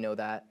school. We know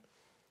that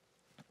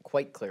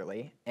quite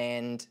clearly.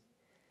 And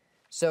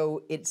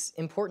so it's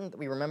important that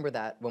we remember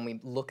that when we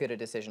look at a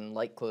decision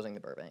like closing the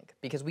Burbank,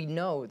 because we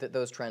know that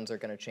those trends are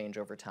going to change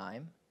over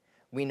time.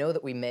 We know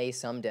that we may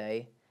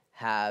someday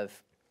have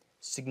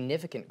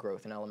significant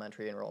growth in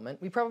elementary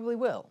enrollment. We probably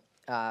will,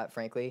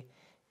 frankly.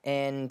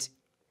 And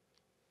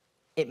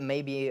it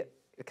may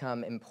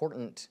become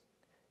important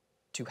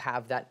to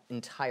have that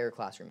entire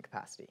classroom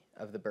capacity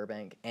of the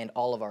Burbank and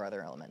all of our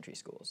other elementary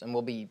schools, and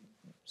we'll be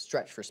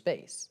stretched for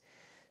space.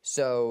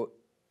 So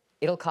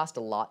it'll cost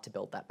a lot to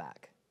build that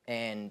back.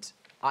 And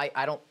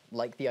I don't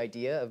like the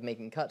idea of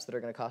making cuts that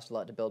are going to cost a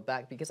lot to build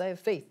back, because I have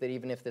faith that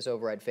even if this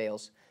override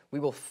fails, we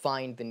will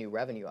find the new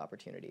revenue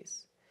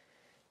opportunities.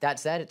 That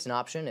said, it's an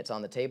option, it's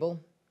on the table.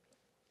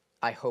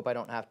 I hope I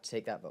don't have to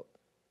take that vote.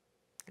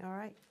 All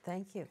right,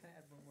 thank you. Can I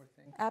add one more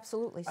thing?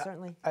 Absolutely,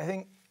 certainly. I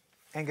think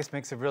Angus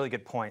makes a really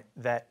good point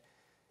that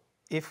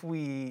if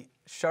we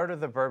charter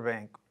the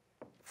Burbank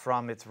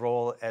from its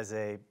role as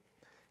a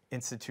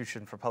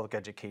institution for public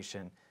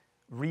education,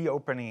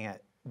 reopening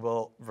it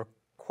will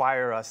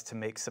require us to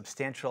make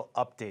substantial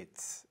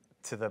updates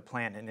to the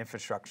plan and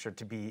infrastructure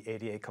to be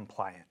ADA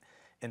compliant.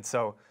 And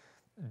so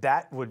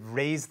that would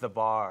raise the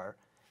bar.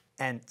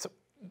 And so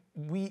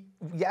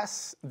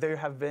yes, there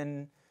have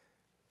been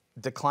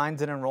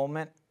declines in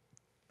enrollment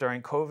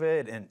during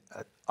COVID and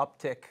an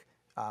uptick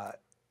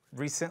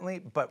recently,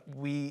 but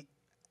we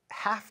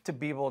have to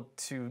be able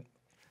to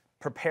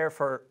prepare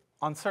for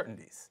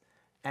uncertainties.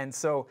 And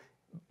so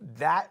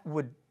that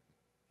would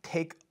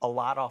take a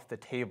lot off the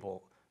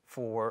table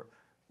for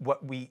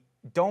what we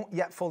don't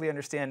yet fully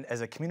understand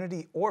as a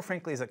community or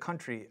frankly as a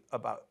country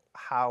about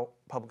how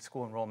public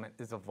school enrollment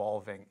is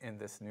evolving in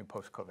this new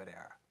post-COVID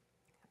era.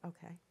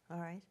 Okay, all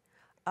right.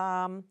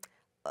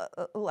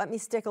 Let me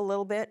stick a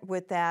little bit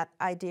with that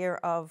idea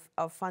of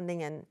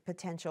funding and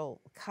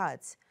potential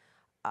cuts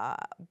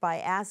by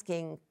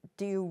asking,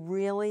 do you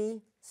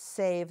really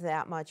save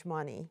that much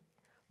money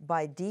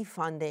by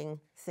defunding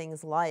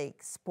things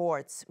like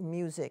sports,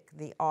 music,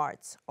 the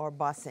arts, or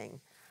busing?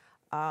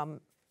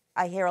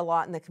 I hear a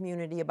lot in the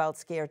community about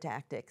scare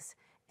tactics,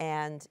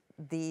 and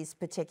these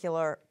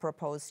particular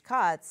proposed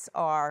cuts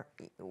are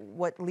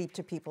what leap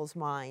to people's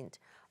mind.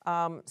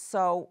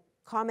 So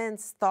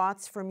comments,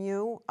 thoughts from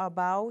you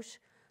about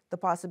the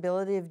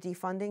possibility of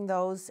defunding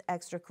those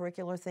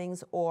extracurricular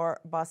things or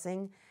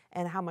busing,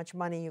 and how much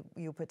money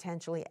you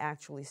potentially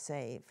actually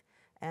save.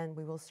 And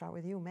we will start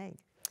with you, Meg.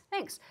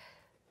 Thanks.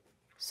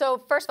 So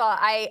first of all,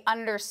 I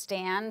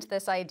understand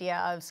this idea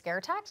of scare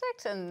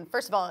tactics. And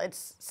first of all,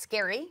 it's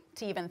scary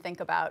to even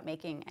think about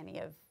making any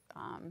of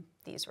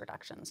these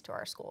reductions to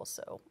our schools.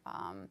 So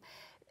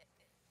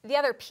the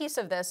other piece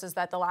of this is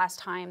that the last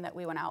time that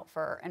we went out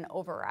for an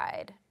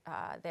override,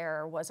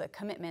 there was a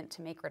commitment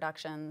to make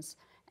reductions,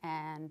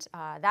 and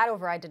that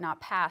override did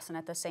not pass. And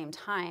at the same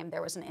time,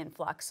 there was an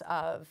influx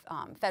of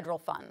federal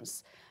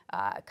funds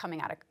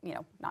coming out of,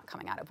 not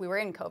coming out of, we were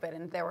in COVID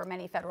and there were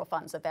many federal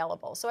funds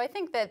available. So I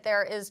think that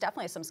there is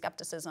definitely some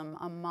skepticism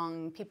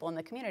among people in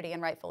the community,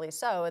 and rightfully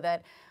so,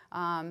 that,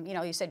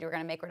 you said you were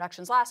going to make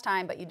reductions last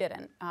time, but you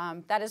didn't.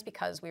 That is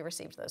because we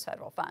received those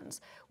federal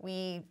funds.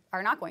 We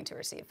are not going to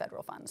receive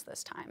federal funds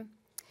this time.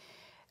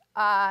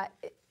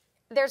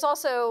 There's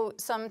also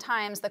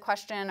sometimes the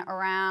question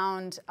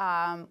around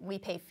we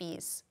pay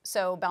fees.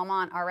 So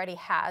Belmont already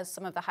has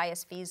some of the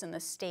highest fees in the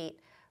state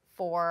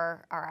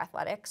for our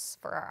athletics,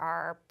 for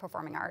our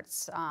performing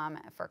arts,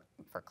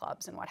 for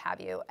clubs and what have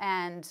you.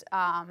 And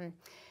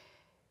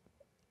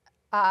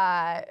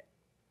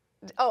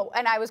oh,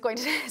 and I was going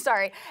to,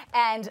 sorry.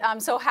 And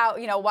so how,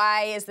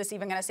 why is this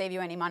even going to save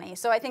you any money?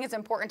 So I think it's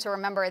important to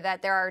remember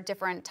that there are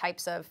different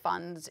types of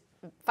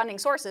funding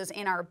sources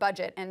in our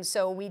budget. And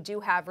so we do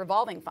have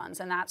revolving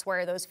funds, and that's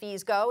where those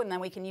fees go. And then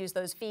we can use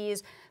those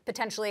fees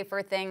potentially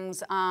for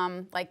things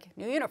like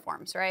new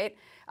uniforms, right?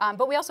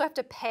 But we also have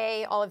to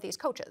pay all of these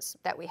coaches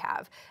that we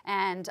have.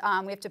 And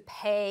we have to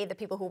pay the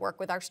people who work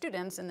with our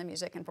students in the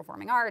music and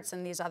performing arts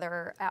and these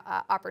other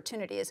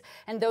opportunities.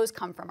 And those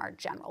come from our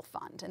general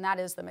fund. And that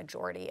is the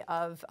majority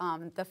of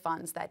the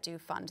funds that do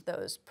fund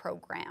those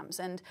programs.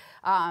 And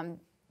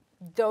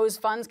those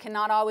funds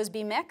cannot always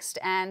be mixed,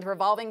 and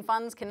revolving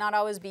funds cannot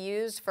always be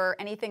used for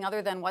anything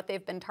other than what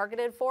they've been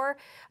targeted for.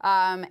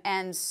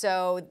 And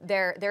so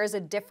there is a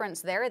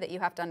difference there that you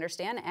have to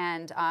understand,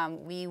 and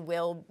we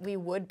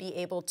would be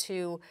able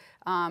to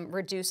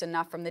reduce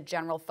enough from the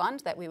general fund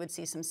that we would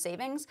see some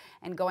savings.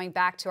 And going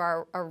back to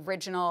our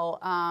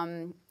original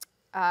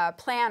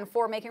plan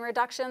for making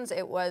reductions,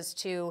 it was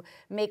to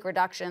make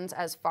reductions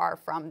as far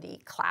from the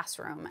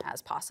classroom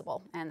as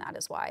possible. And that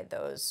is why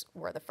those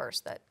were the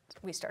first that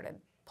we started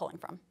pulling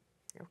from.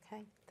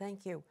 Okay,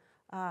 thank you.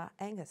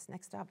 Angus,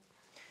 next up.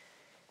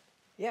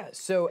 Yeah,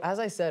 so as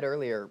I said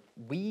earlier,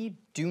 we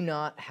do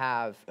not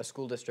have a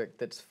school district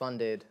that's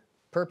funded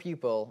per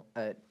pupil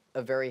at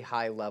a very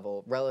high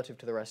level relative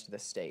to the rest of the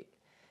state.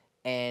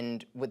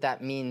 And what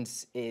that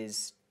means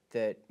is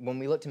that when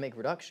we look to make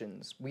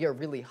reductions, we are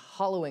really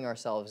hollowing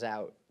ourselves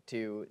out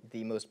to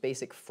the most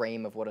basic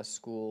frame of what a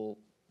school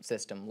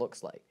system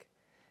looks like.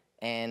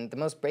 And the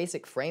most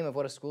basic frame of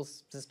what a school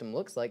system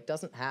looks like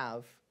doesn't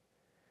have,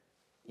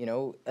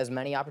 as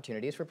many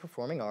opportunities for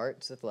performing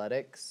arts,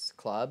 athletics,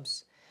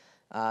 clubs.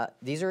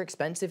 These are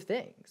expensive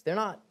things. They're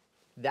not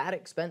that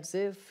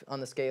expensive on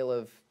the scale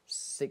of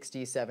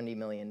 $60, $70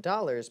 million,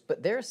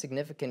 but they're a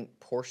significant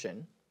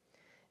portion.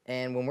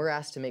 And when we're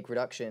asked to make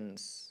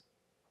reductions,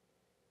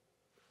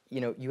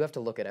 you have to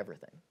look at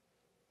everything.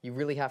 You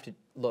really have to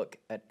look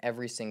at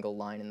every single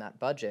line in that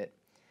budget,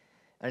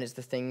 and it's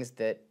the things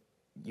that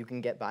you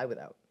can get by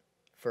without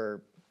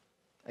for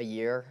a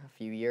year, a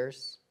few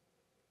years.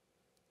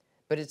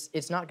 But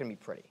it's not going to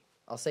be pretty.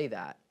 I'll say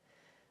that.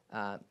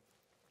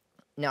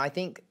 Now, I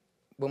think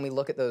when we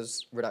look at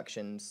those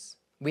reductions,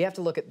 we have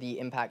to look at the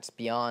impacts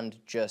beyond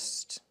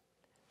just,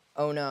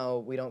 oh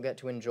no, we don't get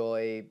to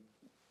enjoy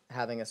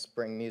having a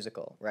spring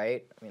musical,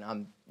 right? I mean,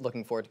 I'm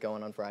looking forward to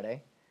going on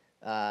Friday.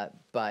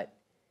 But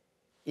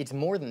it's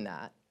more than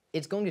that.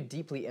 It's going to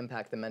deeply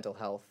impact the mental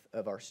health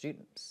of our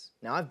students.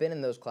 Now, I've been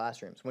in those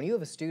classrooms. When you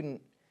have a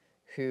student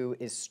who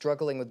is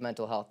struggling with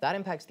mental health, that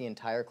impacts the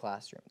entire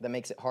classroom. That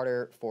makes it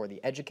harder for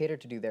the educator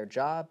to do their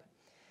job.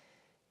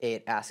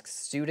 It asks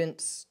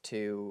students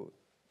to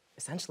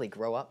essentially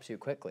grow up too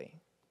quickly.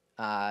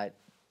 I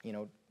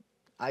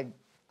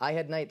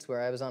had nights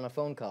where I was on a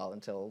phone call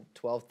until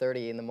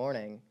 12:30 in the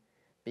morning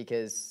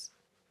because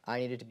I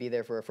needed to be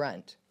there for a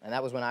friend, and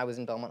that was when I was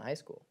in Belmont High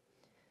School.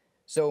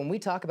 So when we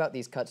talk about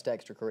these cuts to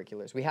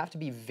extracurriculars, we have to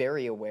be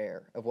very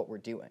aware of what we're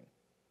doing.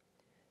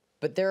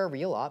 But they're a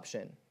real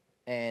option,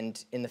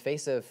 and in the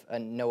face of a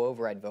no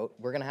override vote,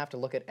 we're going to have to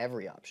look at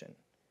every option.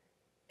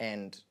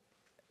 And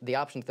the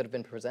options that have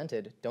been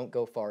presented don't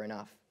go far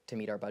enough to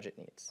meet our budget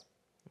needs.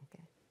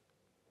 Okay,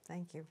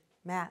 thank you.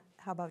 Matt,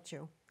 how about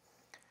you?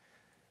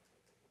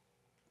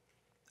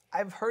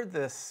 I've heard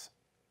this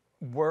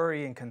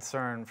worry and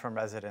concern from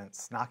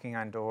residents knocking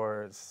on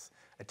doors,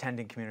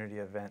 attending community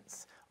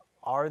events.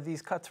 Are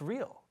these cuts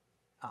real?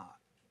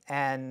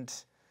 And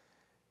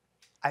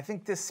I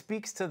think this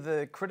speaks to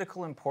the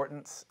critical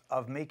importance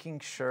of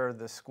making sure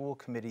the school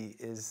committee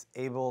is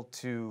able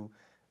to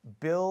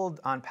build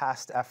on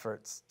past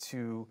efforts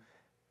to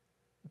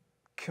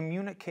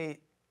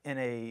communicate in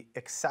an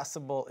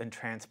accessible and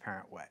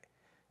transparent way.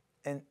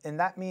 And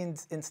that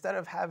means instead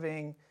of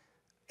having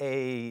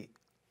a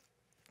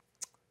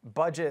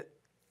budget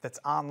that's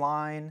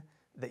online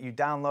that you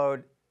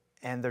download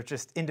and they're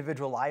just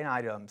individual line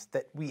items,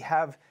 that we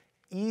have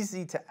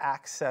easy to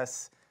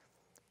access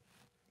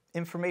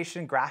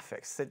information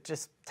graphics that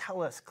just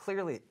tell us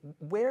clearly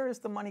where is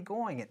the money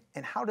going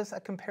and how does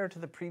that compare to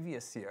the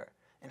previous year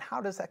and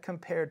how does that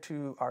compare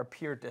to our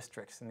peer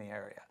districts in the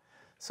area.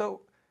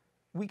 So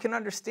we can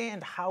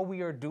understand how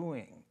we are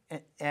doing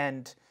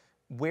and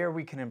where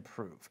we can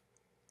improve.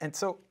 And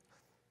so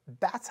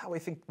that's how I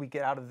think we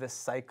get out of this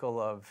cycle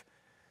of,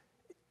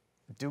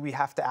 do we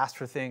have to ask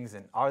for things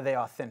and are they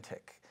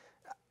authentic?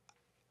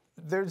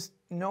 There's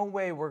no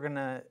way we're going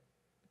to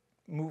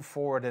move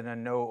forward in a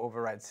no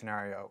override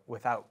scenario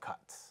without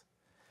cuts.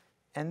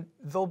 And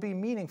they'll be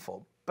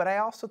meaningful. But I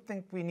also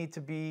think we need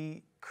to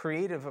be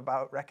creative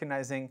about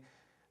recognizing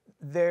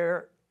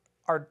there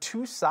are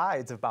two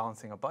sides of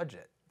balancing a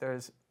budget.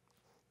 There's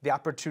the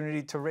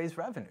opportunity to raise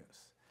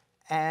revenues.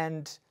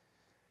 And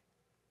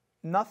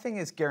nothing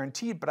is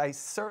guaranteed, but I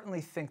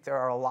certainly think there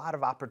are a lot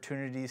of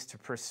opportunities to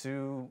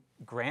pursue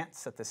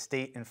grants at the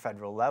state and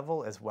federal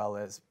level, as well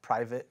as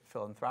private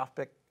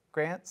philanthropic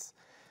grants,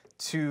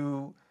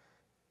 to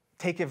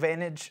take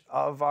advantage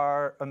of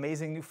our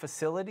amazing new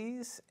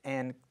facilities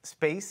and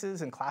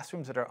spaces and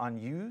classrooms that are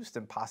unused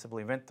and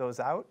possibly rent those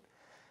out.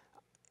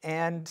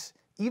 And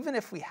even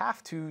if we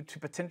have to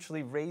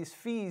potentially raise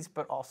fees,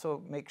 but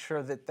also make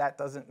sure that that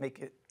doesn't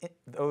make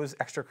those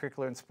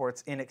extracurricular and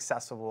sports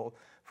inaccessible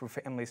for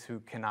families who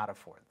cannot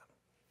afford them.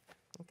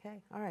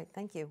 Okay, all right,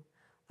 thank you.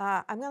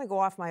 I'm going to go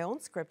off my own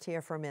script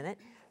here for a minute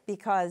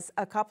because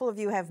a couple of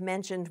you have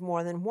mentioned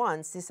more than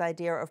once this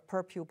idea of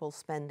per pupil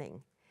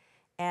spending.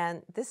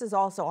 And this is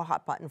also a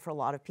hot button for a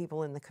lot of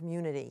people in the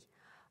community.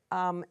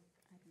 I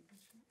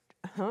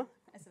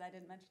said I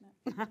didn't mention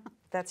it.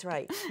 That's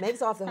right.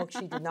 Meg's off the hook.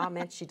 She did not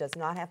mention, she does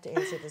not have to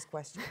answer this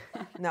question.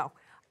 No.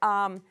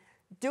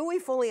 Do we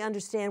fully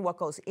understand what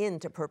goes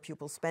into per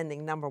pupil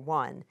spending, number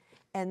one?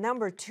 And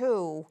number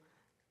two,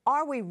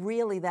 are we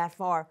really that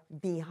far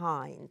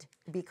behind?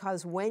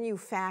 Because when you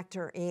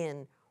factor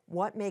in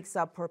what makes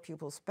up per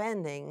pupil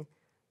spending,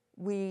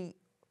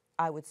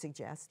 I would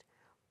suggest,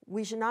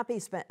 we should not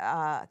be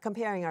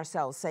comparing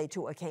ourselves, say,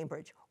 to a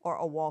Cambridge or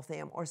a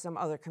Waltham or some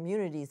other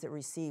communities that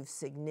receive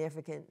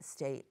significant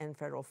state and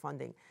federal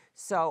funding.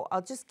 So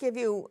I'll just give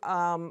you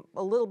a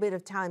little bit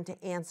of time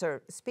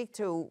to speak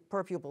to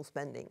per pupil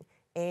spending.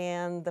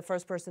 And the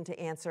first person to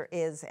answer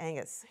is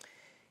Angus.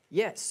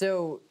 Yeah,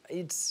 so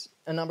it's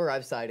a number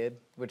I've cited,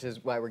 which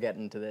is why we're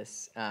getting to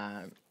this.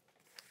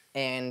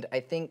 And I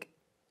think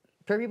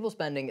per pupil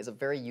spending is a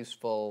very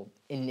useful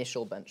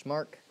initial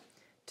benchmark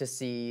to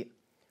see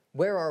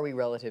where are we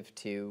relative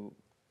to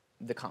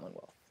the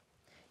Commonwealth.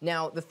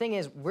 Now, the thing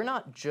is, we're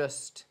not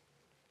just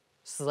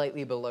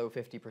slightly below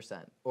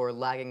 50% or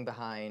lagging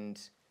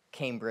behind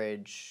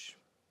Cambridge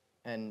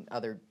and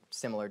other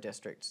similar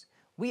districts.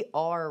 We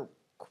are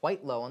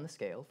quite low on the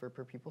scale for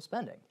per pupil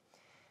spending.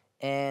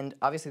 And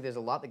obviously there's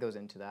a lot that goes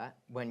into that.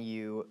 When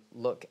you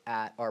look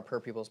at our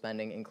per pupil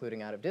spending,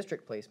 including out of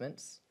district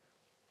placements,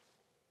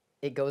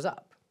 it goes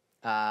up.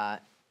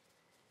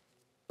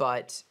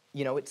 But,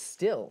 you know, it's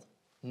still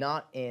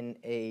not in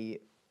a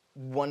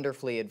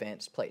wonderfully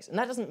advanced place. And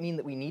that doesn't mean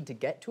that we need to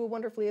get to a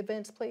wonderfully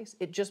advanced place.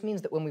 It just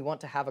means that when we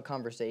want to have a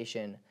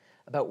conversation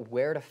about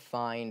where to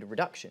find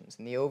reductions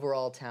in the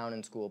overall town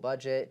and school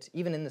budget,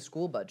 even in the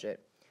school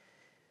budget,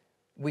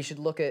 we should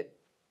look at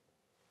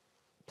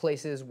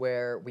places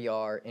where we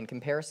are in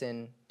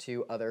comparison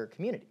to other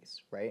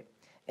communities, right?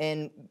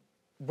 And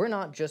we're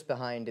not just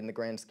behind in the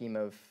grand scheme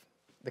of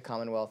the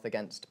Commonwealth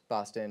against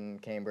Boston,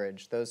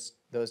 Cambridge, those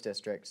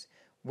districts.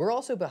 We're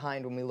also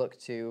behind when we look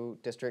to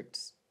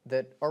districts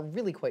that are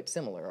really quite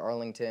similar,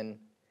 Arlington,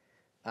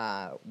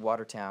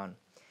 Watertown.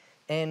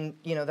 And,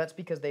 you know, that's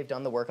because they've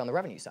done the work on the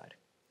revenue side.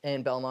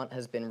 And Belmont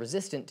has been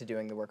resistant to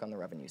doing the work on the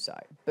revenue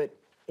side. But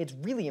it's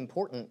really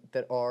important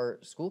that our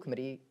school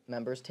committee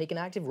members take an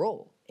active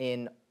role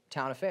in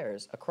town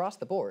affairs across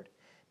the board,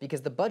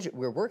 because the budget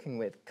we're working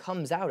with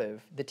comes out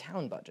of the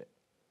town budget.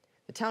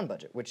 The town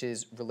budget, which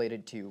is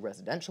related to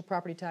residential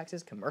property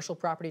taxes, commercial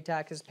property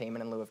taxes,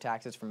 payment in lieu of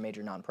taxes from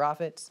major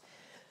nonprofits,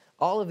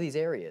 all of these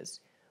areas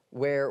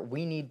where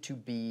we need to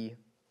be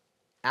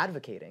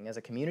advocating as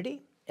a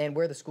community and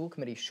where the school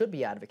committee should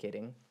be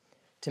advocating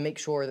to make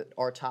sure that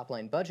our top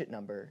line budget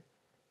number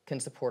can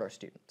support our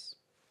students.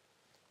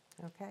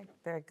 Okay,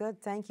 very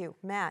good, thank you.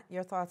 Matt,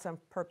 your thoughts on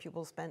per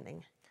pupil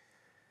spending?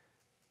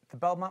 The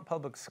Belmont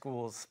Public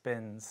Schools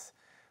spends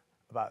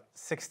about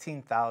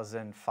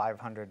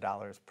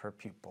 $16,500 per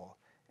pupil.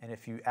 And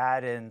if you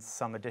add in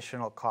some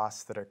additional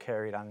costs that are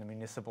carried on the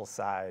municipal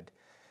side,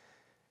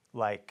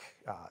 like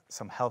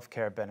some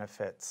healthcare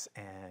benefits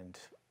and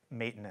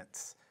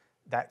maintenance,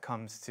 that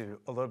comes to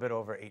a little bit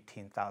over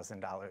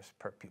 $18,000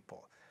 per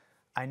pupil.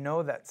 I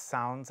know that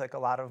sounds like a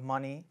lot of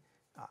money,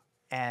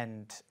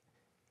 and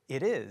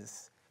it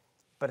is,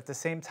 but at the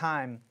same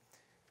time,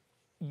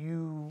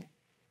 you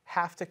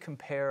have to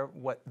compare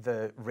what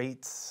the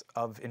rates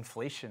of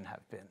inflation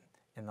have been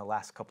in the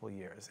last couple of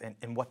years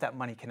and what that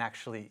money can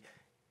actually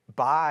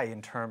buy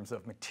in terms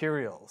of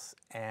materials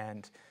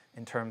and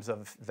in terms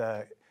of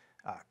the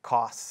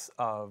costs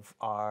of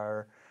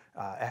our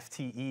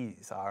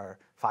FTEs, our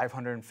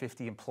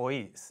 550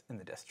 employees in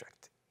the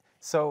district.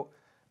 So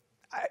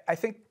I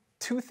think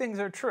two things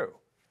are true.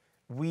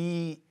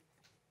 We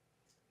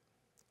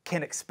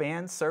can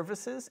expand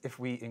services if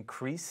we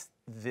increase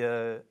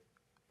the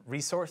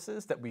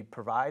resources that we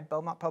provide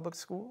Belmont Public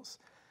Schools,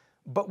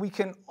 but we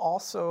can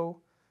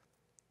also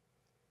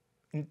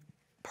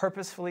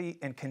purposefully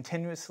and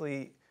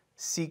continuously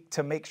seek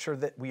to make sure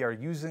that we are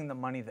using the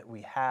money that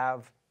we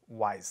have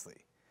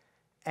wisely.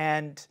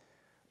 And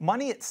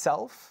money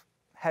itself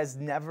has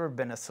never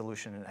been a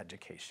solution in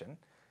education.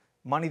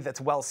 Money that's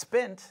well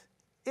spent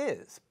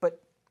is,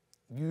 but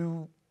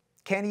you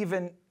can't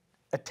even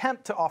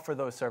attempt to offer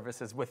those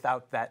services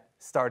without that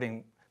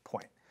starting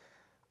point.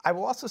 I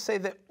will also say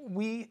that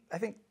we, I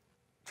think,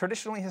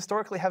 traditionally,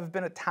 historically, have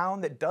been a town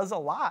that does a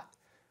lot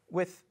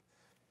with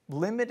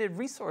limited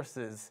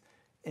resources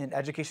in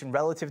education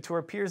relative to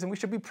our peers, and we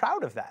should be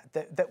proud of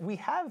that we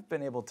have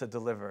been able to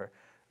deliver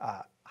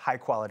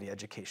high-quality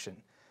education.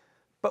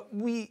 But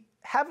we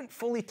haven't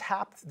fully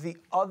tapped the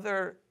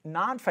other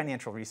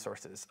non-financial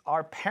resources,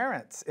 our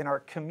parents in our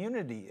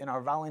community, and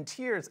our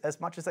volunteers, as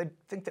much as I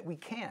think that we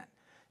can.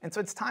 And so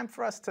it's time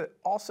for us to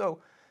also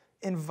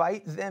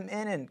invite them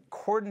in and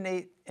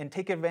coordinate and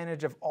take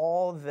advantage of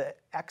all the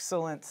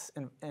excellence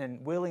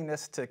and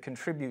willingness to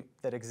contribute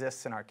that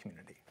exists in our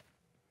community.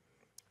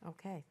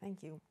 Okay,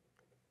 thank you.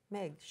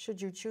 Meg,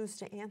 should you choose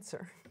to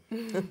answer?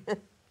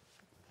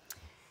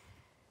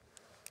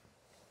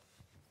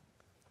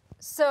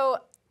 So,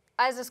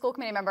 as a school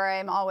committee member,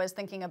 I'm always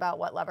thinking about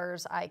what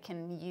levers I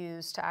can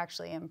use to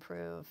actually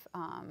improve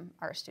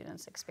our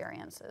students'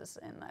 experiences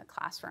in the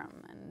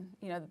classroom.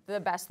 And the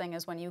best thing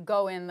is when you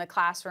go in the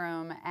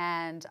classroom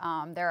and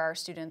there are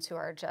students who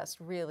are just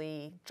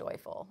really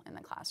joyful in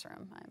the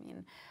classroom. I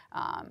mean,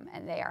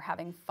 and they are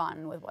having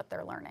fun with what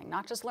they're learning.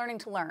 Not just learning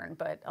to learn,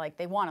 but like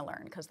they want to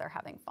learn because they're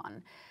having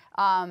fun.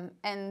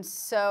 And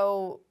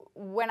so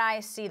when I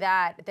see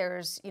that,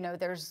 there's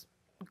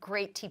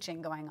great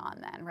teaching going on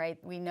then, right?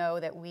 We know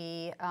that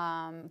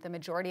the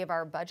majority of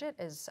our budget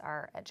is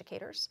our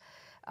educators,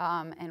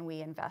 and we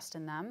invest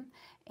in them.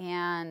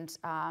 And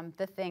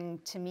the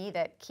thing to me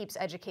that keeps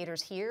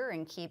educators here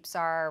and keeps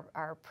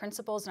our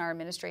principals and our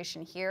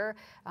administration here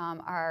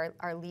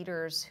are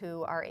leaders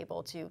who are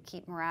able to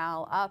keep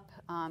morale up,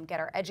 get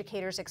our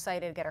educators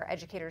excited, get our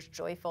educators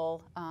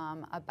joyful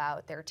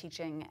about their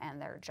teaching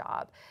and their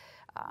job.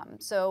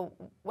 So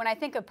when I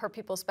think of per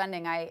pupil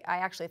spending, I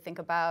actually think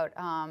about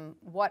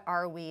what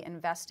are we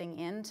investing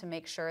in to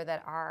make sure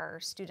that our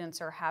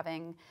students are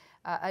having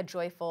a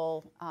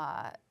joyful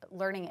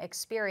learning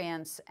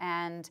experience.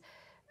 And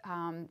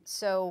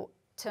so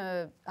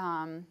to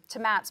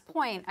Matt's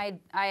point, I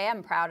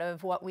am proud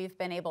of what we've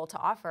been able to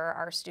offer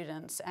our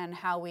students and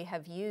how we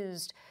have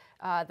used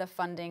the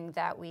funding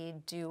that we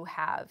do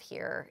have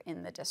here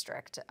in the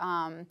district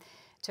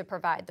to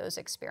provide those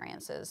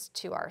experiences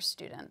to our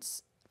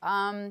students.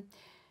 I'm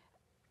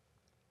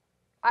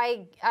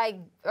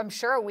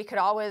sure we could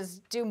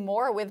always do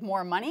more with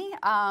more money.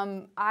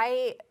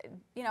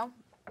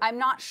 I'm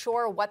not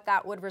sure what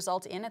that would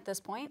result in at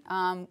this point.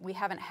 We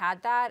haven't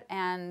had that,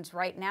 and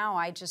right now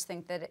I just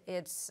think that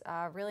it's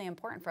really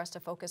important for us to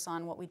focus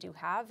on what we do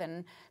have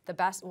and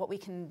what we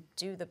can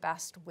do the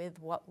best with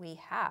what we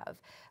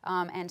have.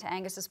 And to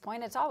Angus's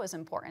point, it's always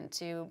important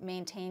to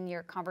maintain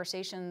your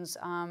conversations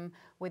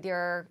with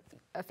your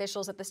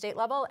officials at the state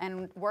level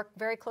and work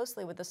very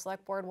closely with the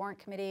Select Board, Warrant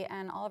Committee,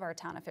 and all of our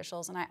town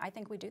officials, and I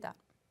think we do that.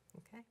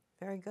 Okay,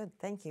 very good,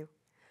 thank you.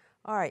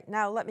 All right,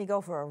 now let me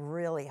go for a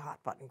really hot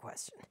button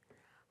question.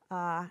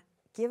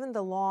 Given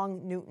the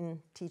long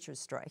Newton teachers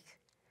strike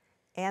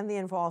and the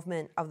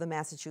involvement of the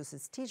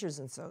Massachusetts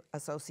Teachers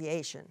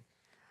Association,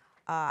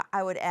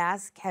 I would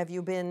ask, have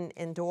you been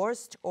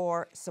endorsed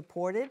or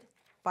supported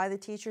by the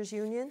teachers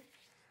union?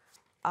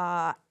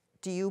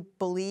 Do you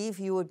believe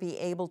you would be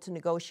able to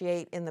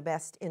negotiate in the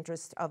best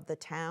interest of the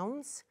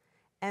towns?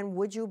 And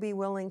would you be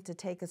willing to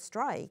take a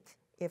strike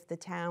if the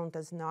town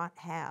does not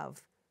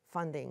have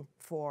funding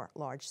for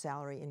large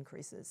salary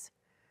increases?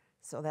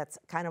 So that's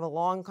kind of a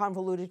long,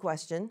 convoluted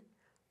question,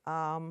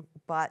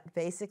 but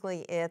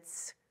basically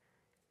it's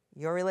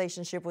your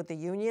relationship with the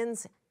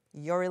unions,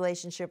 your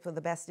relationship with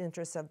the best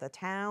interests of the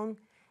town,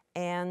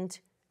 and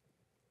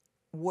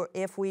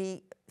if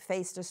we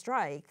faced a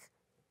strike,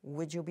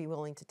 would you be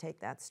willing to take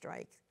that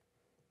strike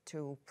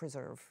to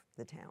preserve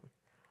the town?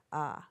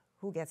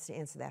 Who gets to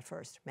answer that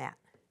first? Matt.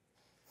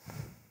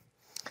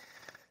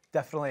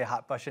 Definitely a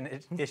hot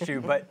button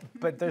issue,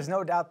 but there's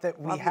no doubt that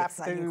we have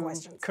to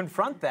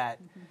confront that,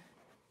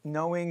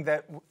 knowing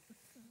that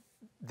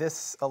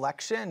this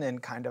election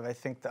and kind of, I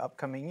think, the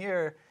upcoming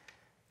year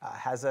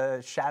has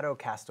a shadow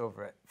cast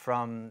over it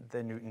from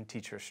the Newton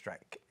teacher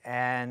strike.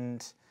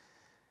 And,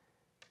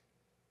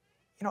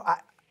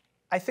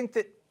 I think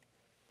that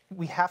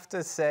we have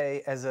to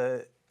say as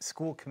a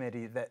school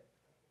committee that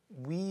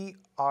we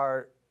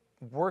are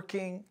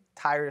working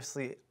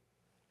tirelessly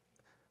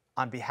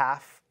on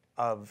behalf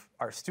of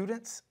our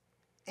students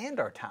and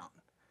our town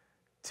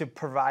to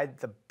provide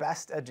the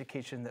best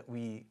education that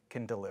we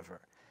can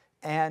deliver.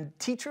 And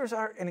teachers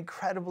are an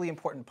incredibly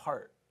important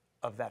part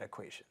of that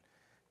equation.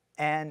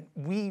 And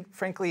we,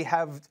 frankly,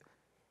 have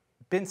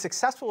been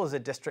successful as a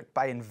district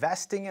by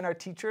investing in our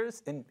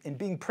teachers and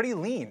being pretty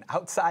lean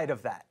outside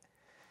of that.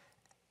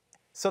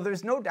 So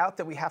there's no doubt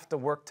that we have to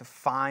work to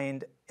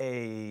find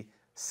a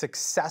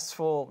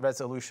successful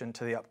resolution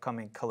to the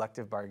upcoming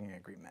collective bargaining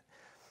agreement.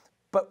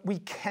 But we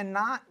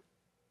cannot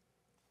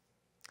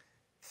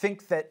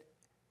think that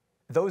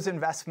those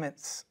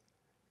investments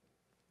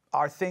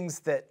are things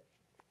that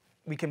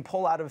we can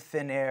pull out of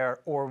thin air,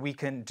 or we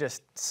can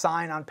just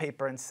sign on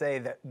paper and say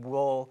that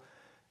we'll,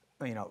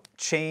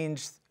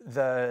 change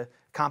the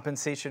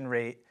compensation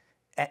rate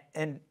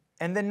and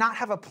then not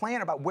have a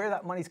plan about where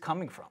that money's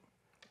coming from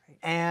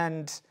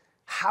and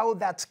how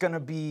that's going to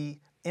be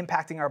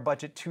impacting our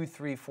budget 2,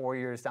 3, 4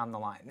 years down the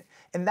line.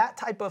 And that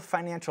type of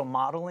financial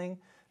modeling,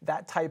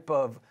 that type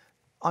of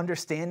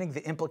understanding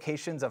the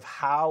implications of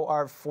how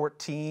our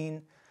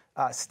 14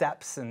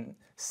 steps and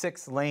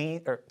 6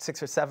 or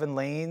 7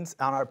 lanes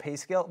on our pay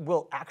scale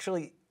will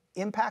actually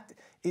impact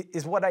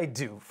is what I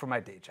do for my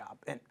day job.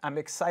 And I'm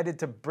excited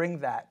to bring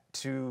that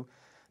to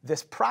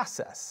this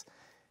process.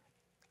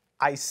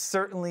 I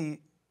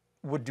certainly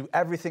would do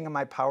everything in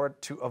my power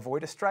to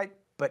avoid a strike,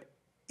 but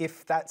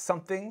if that's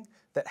something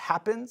that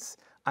happens,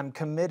 I'm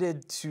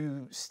committed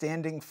to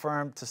standing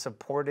firm to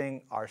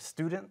supporting our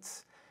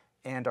students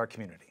and our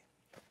community.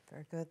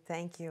 Very good,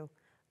 thank you.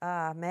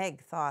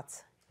 Meg,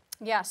 thoughts?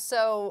 Yeah,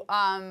 so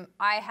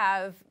I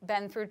have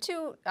been through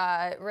 2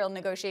 real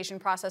negotiation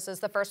processes.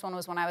 The first one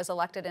was when I was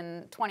elected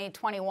in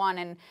 2021,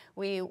 and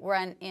we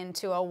went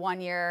into a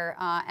 1-year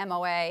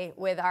MOA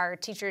with our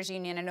teachers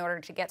union in order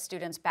to get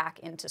students back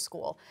into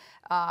school.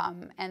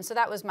 And so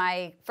that was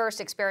my first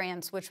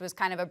experience, which was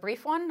kind of a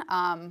brief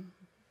one.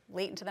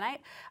 Late into the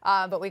night,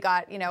 but we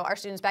got our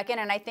students back in,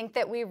 and I think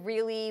that we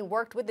really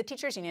worked with the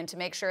teachers union to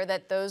make sure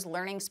that those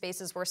learning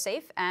spaces were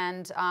safe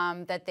and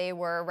that they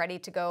were ready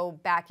to go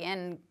back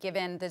in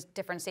given the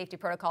different safety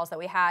protocols that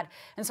we had.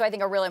 And so I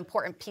think a really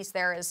important piece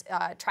there is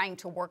trying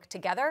to work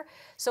together.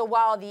 So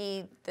while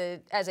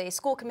as a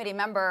school committee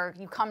member,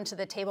 you come to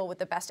the table with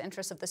the best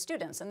interests of the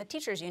students, and the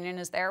teachers union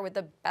is there with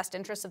the best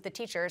interests of the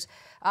teachers,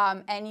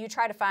 and you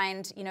try to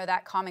find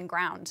that common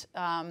ground.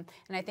 And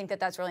I think that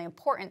that's really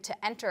important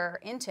to enter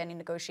into any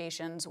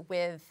negotiations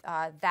with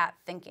that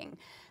thinking.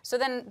 So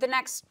then the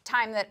next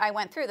time that I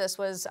went through this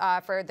was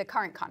for the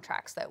current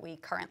contracts that we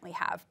currently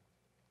have.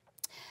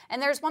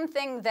 And there's one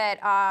thing that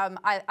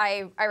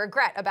I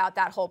regret about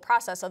that whole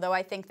process, although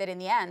I think that in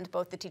the end,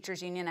 both the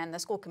teachers union and the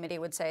school committee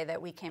would say that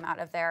we came out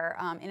of there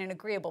in an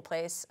agreeable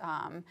place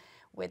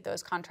with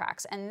those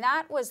contracts. And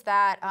that was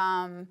that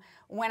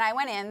when I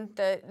went in,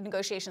 the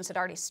negotiations had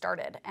already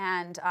started.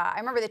 And I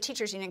remember the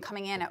teachers union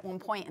coming in at one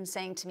point and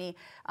saying to me,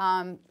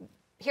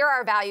 here are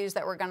our values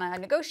that we're going to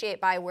negotiate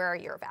by. Where are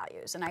your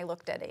values? And I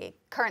looked at a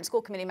current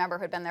school committee member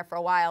who had been there for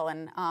a while,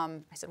 and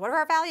I said, what are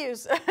our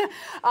values?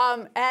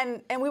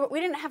 and we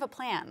didn't have a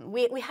plan.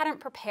 We hadn't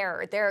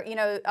prepared. And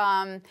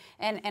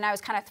I was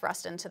kind of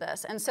thrust into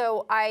this. And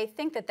so I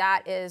think that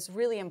that is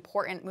really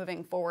important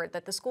moving forward,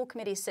 that the school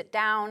committees sit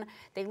down,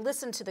 they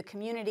listen to the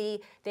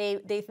community,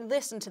 they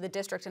listen to the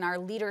district and our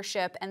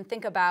leadership and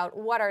think about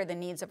what are the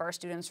needs of our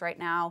students right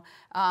now,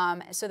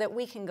 so that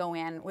we can go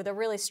in with a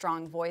really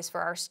strong voice for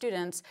our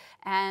students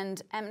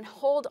and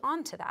hold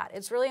on to that.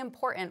 It's really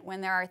important when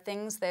there are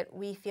things that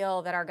we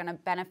feel that are going to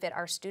benefit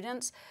our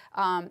students,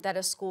 that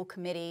a school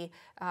committee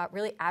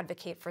really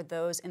advocate for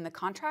those in the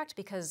contract,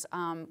 because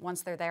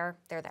once they're there,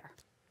 they're there.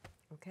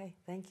 Okay,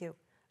 thank you.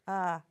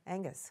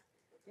 Angus.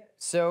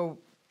 So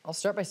I'll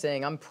start by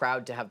saying I'm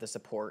proud to have the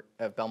support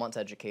of Belmont's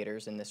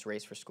educators in this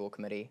race for school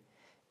committee.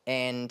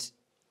 And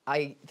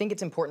I think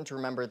it's important to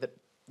remember that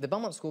the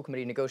Belmont School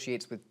Committee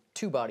negotiates with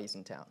 2 bodies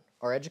in town,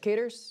 our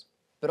educators,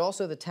 but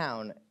also the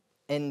town.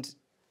 And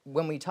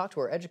when we talk to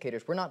our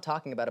educators, we're not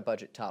talking about a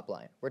budget top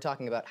line. We're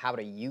talking about how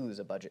to use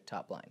a budget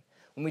top line.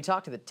 When we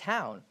talk to the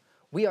town,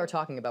 we are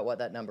talking about what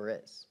that number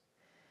is.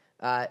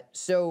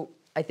 So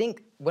I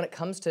think when it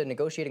comes to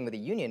negotiating with a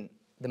union,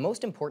 the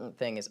most important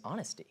thing is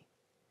honesty.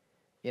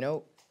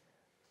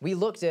 We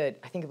looked at,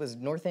 I think it was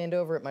North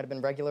Andover, it might have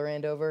been regular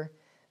Andover,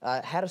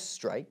 had a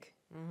strike.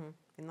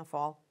 In the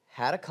fall.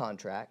 Had a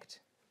contract,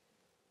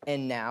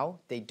 and now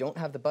they don't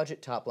have the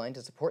budget top line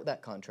to support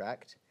that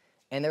contract,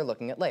 and they're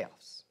looking at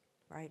layoffs.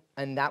 Right.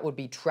 And that would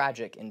be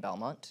tragic in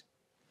Belmont.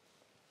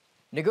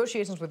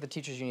 Negotiations with the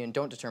teachers union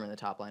don't determine the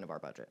top line of our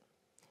budget.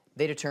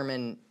 They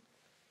determine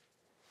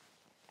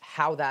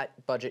how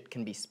that budget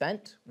can be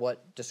spent,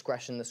 what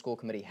discretion the school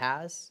committee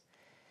has,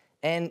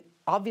 and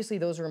obviously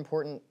those are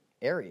important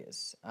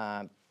areas.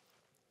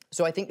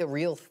 So I think the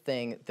real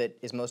thing that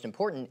is most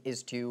important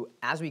is to,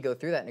 as we go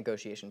through that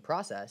negotiation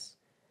process,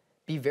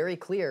 be very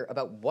clear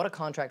about what a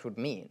contract would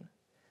mean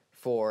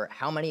for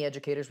how many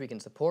educators we can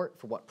support,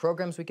 for what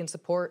programs we can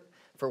support,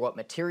 for what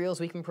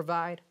materials we can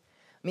provide.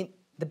 I mean,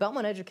 the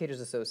Belmont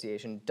Educators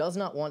Association does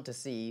not want to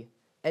see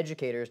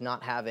educators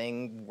not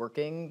having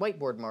working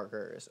whiteboard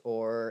markers,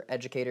 or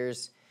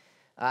educators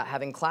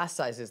having class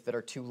sizes that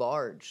are too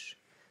large,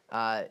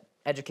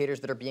 educators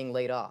that are being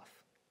laid off,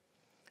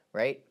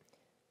 right?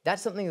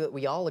 That's something that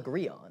we all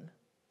agree on,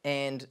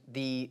 and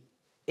the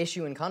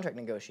issue in contract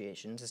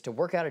negotiations is to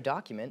work out a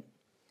document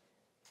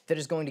that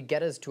is going to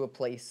get us to a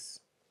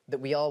place that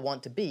we all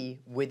want to be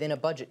within a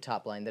budget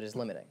top line that is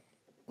limiting.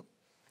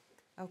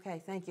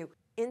 Okay, thank you.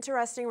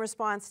 Interesting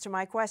response to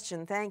my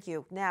question, thank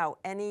you. Now,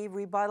 any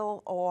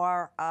rebuttal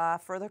or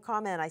further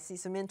comment? I see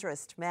some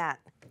interest. Matt.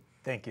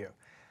 Thank you.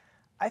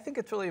 I think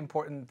it's really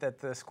important that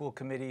the school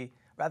committee,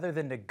 rather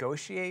than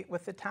negotiate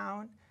with the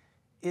town,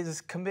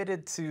 is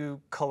committed to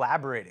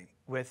collaborating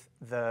with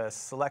the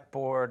select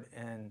board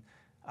and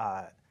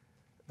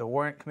the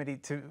warrant committee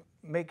to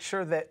make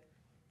sure that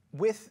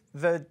with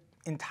the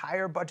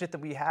entire budget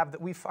that we have, that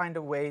we find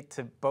a way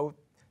to both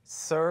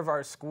serve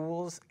our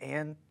schools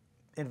and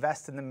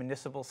invest in the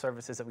municipal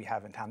services that we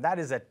have in town. That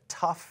is a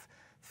tough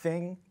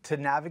thing to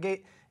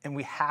navigate, and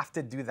we have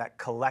to do that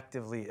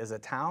collectively as a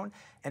town.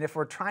 And if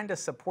we're trying to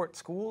support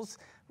schools,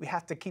 we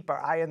have to keep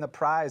our eye on the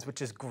prize,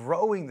 which is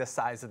growing the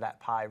size of that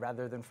pie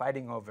rather than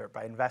fighting over it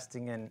by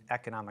investing in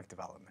economic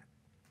development.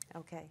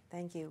 Okay,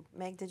 thank you.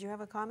 Meg, did you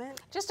have a comment?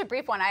 Just a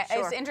brief one.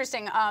 Sure. It's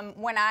interesting.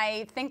 When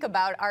I think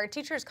about our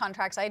teachers'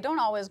 contracts, I don't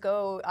always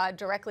go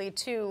directly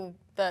to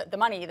the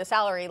money, the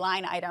salary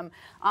line item.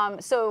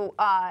 So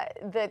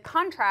the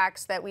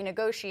contracts that we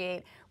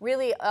negotiate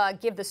really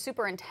give the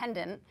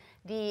superintendent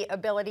the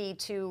ability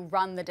to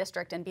run the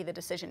district and be the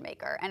decision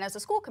maker. And as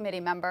a school committee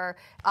member,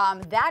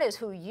 that is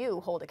who you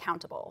hold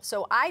accountable.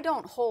 So I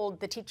don't hold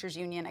the teachers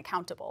union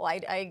accountable.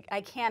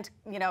 I can't,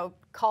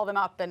 call them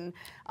up and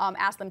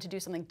ask them to do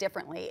something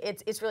differently.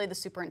 It's really the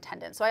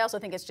superintendent. So I also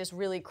think it's just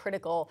really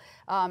critical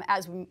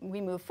as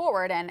we move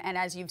forward, and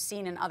as you've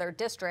seen in other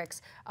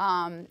districts,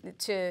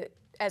 to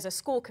as a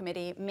school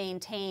committee,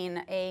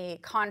 maintain a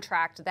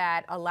contract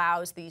that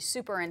allows the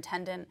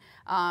superintendent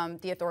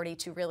the authority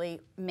to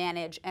really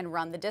manage and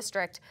run the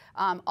district,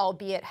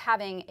 albeit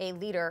having a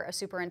leader, a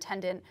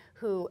superintendent,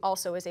 who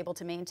also is able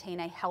to maintain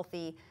a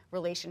healthy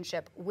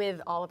relationship with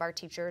all of our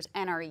teachers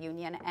and our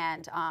union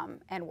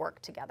and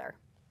work together.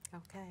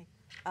 Okay.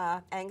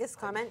 Angus,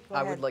 comment? Go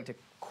I ahead. would like to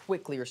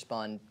quickly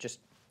respond. Just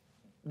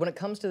when it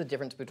comes to the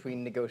difference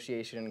between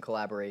negotiation and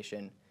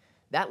collaboration,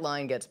 that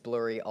line gets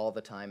blurry all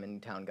the time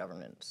in town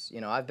governance.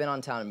 I've been on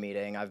town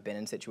meeting. I've been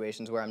in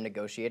situations where I'm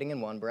negotiating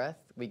in one breath.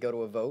 We go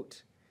to a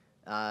vote.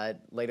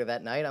 Later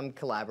that night, I'm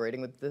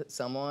collaborating with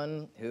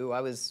someone who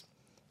I was,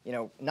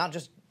 not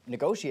just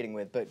negotiating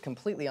with, but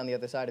completely on the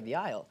other side of the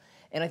aisle.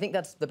 And I think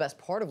that's the best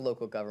part of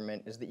local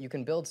government, is that you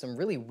can build some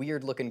really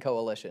weird-looking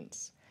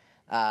coalitions.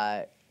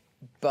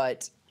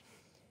 But,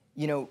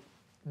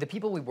 the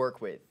people we work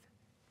with,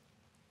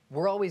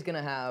 we're always going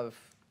to have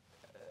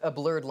a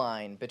blurred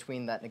line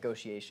between that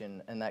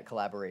negotiation and that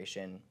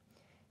collaboration.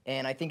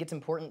 And I think it's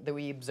important that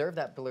we observe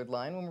that blurred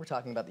line when we're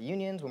talking about the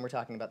unions, when we're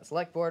talking about the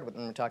select board,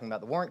 when we're talking about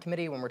the warrant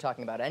committee, when we're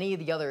talking about any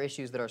of the other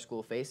issues that our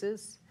school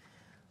faces.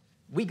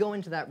 We go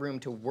into that room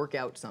to work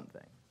out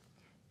something.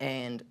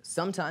 And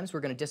sometimes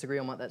we're going to disagree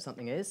on what that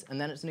something is,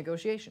 and then it's a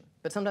negotiation.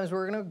 But sometimes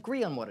we're going to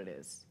agree on what it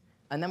is,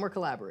 and then we're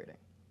collaborating.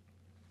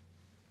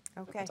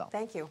 Okay,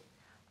 thank you.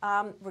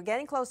 We're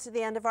getting close to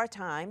the end of our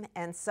time,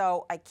 and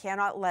so I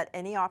cannot let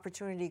any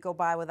opportunity go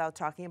by without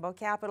talking about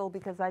capital,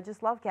 because I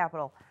just love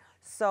capital.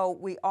 So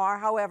we are,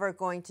 however,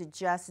 going to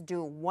just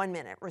do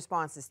 1-minute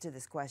responses to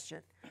this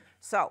question.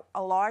 So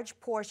a large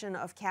portion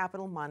of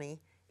capital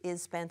money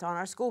is spent on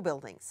our school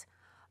buildings.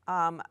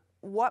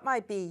 What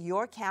might be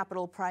your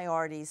capital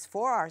priorities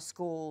for our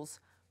schools?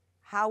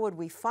 How would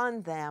we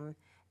fund them?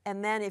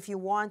 And then if you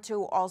want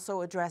to,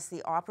 also address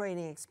the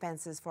operating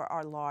expenses for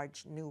our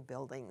large new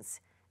buildings.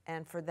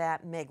 And for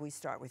that, Meg, we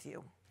start with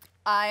you.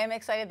 I am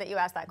excited that you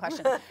asked that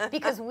question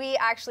because we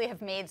actually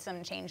have made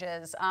some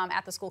changes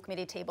at the school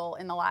committee table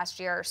in the last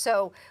year.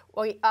 So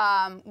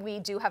we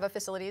do have a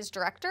facilities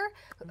director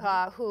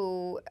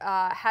who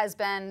has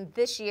been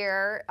this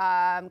year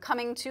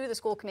coming to the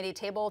school committee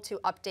table to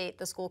update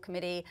the school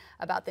committee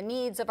about the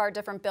needs of our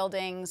different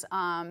buildings,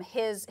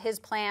 his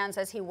plans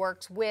as he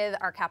worked with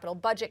our capital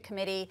budget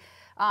committee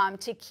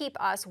to keep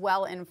us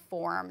well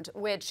informed,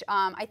 which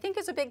I think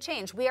is a big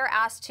change. We are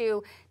asked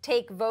to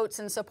take votes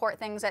and support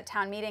things at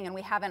town meeting, and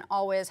we haven't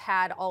always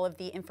had all of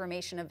the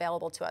information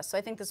available to us. So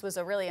I think this was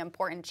a really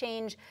important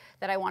change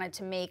that I wanted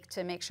to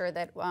make sure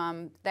that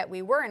that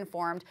we were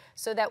informed,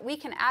 so that we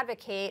can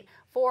advocate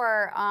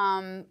for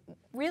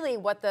really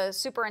what the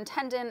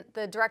superintendent,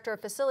 the director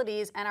of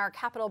facilities, and our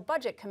capital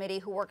budget committee,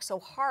 who work so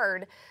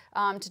hard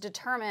to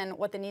determine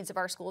what the needs of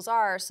our schools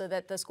are, so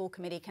that the school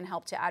committee can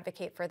help to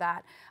advocate for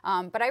that.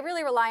 But I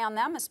really rely on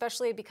them,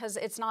 especially because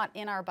it's not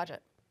in our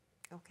budget.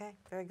 Okay,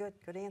 very good.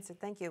 Good answer.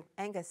 Thank you.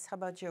 Angus, how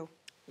about you?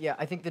 Yeah,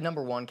 I think the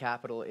 #1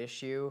 capital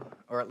issue,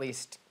 or at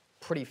least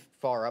pretty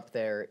far up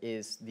there,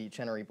 is the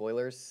Chenery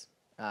boilers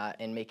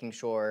and making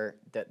sure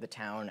that the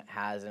town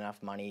has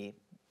enough money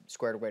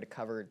squared away to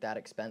cover that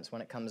expense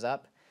when it comes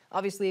up.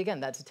 Obviously, again,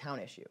 that's a town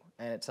issue,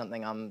 and it's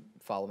something I'm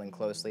following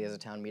closely as a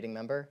town meeting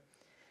member.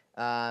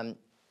 And,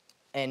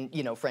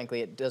 frankly,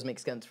 it does make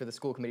sense for the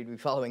school committee to be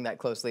following that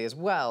closely as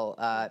well.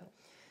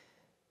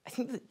 I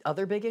think the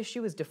other big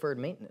issue is deferred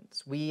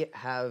maintenance. We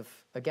have,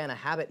 again, a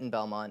habit in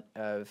Belmont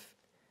of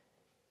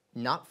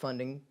not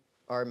funding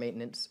our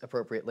maintenance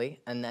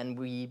appropriately, and then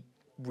we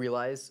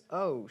realize,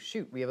 oh,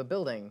 shoot, we have a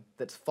building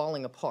that's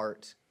falling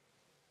apart,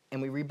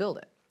 and we rebuild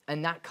it.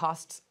 And that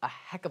costs a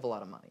heck of a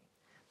lot of money.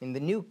 I mean, the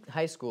new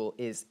high school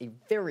is a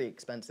very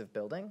expensive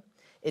building.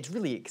 It's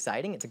really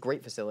exciting. It's a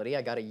great facility.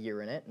 I got a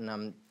year in it,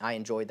 and I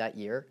enjoyed that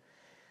year.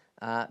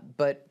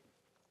 But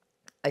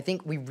I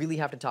think we really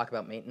have to talk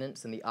about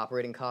maintenance and the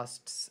operating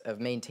costs of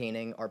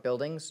maintaining our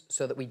buildings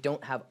so that we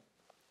don't have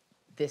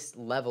this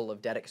level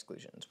of debt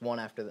exclusions, one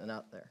after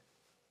another.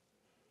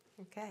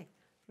 Okay.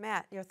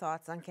 Matt, your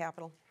thoughts on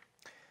capital?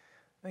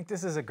 I think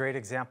this is a great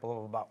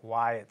example about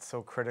why it's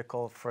so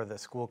critical for the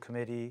school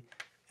committee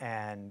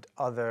and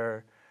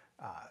other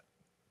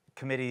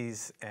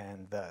committees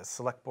and the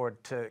select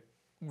board to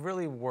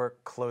really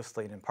work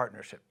closely and in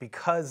partnership,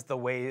 because the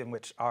way in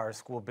which our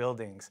school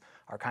buildings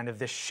are kind of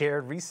this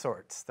shared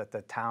resource that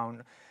the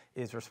town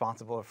is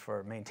responsible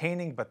for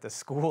maintaining, but the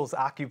schools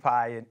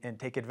occupy and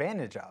take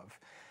advantage of.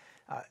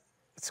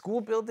 School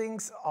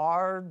buildings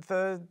are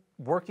the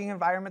working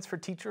environments for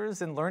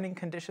teachers and learning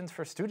conditions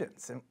for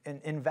students,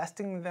 and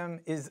investing in them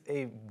is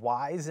a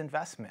wise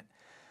investment.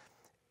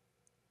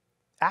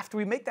 After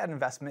we make that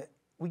investment,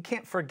 we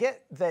can't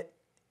forget that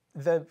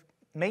the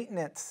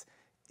maintenance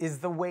is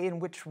the way in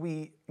which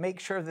we make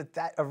sure that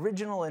that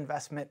original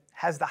investment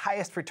has the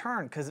highest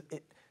return, because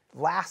it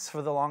lasts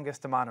for the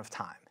longest amount of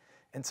time.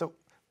 And so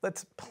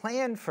let's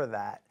plan for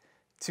that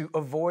to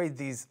avoid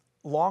these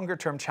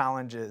longer-term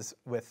challenges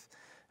with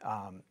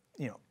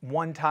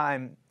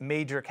one-time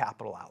major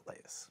capital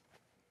outlays.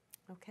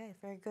 Okay,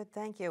 very good,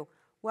 thank you.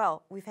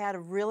 Well, we've had a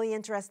really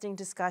interesting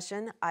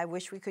discussion. I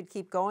wish we could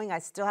keep going. I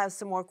still have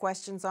some more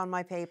questions on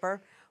my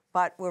paper,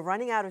 but we're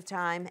running out of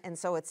time, and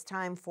so it's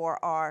time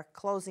for our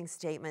closing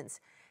statements.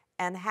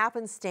 And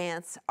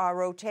happenstance, our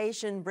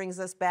rotation brings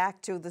us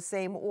back to the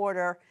same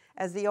order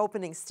as the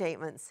opening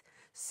statements.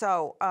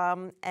 So,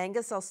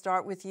 Angus, I'll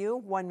start with you.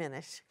 1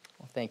 minute.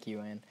 Well, thank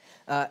you, Anne.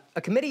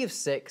 A committee of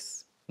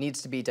 6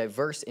 needs to be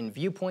diverse in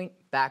viewpoint,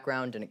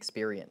 background, and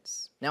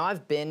experience. Now,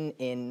 I've been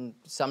in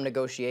some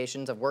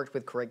negotiations. I've worked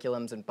with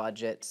curriculums and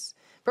budgets,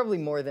 probably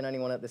more than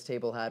anyone at this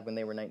table had when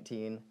they were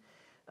 19.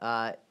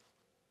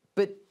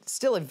 But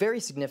still a very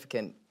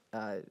significant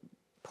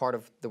part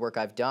of the work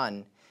I've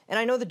done. And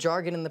I know the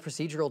jargon and the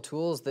procedural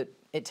tools that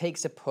it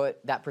takes to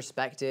put that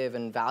perspective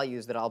and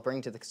values that I'll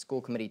bring to the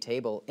school committee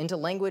table into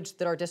language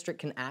that our district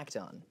can act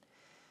on.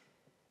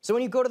 So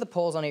when you go to the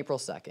polls on April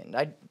 2nd,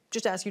 I'd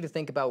just ask you to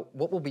think about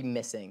what will be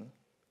missing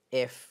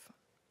if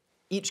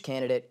each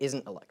candidate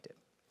isn't elected.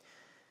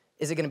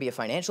 Is it going to be a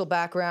financial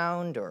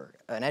background or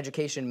an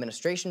education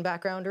administration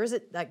background, or is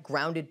it that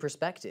grounded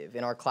perspective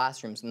in our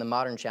classrooms and the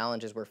modern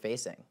challenges we're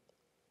facing?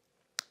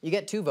 You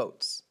get 2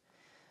 votes.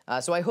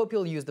 So I hope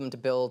you'll use them to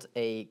build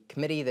a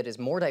committee that is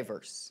more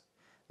diverse,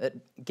 that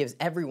gives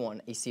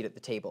everyone a seat at the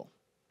table.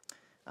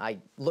 I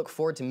look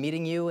forward to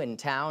meeting you in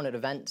town at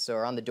events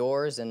or on the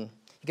doors, and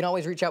you can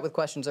always reach out with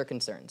questions or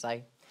concerns.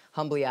 I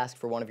humbly ask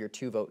for one of your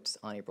 2 votes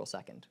on April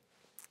 2nd.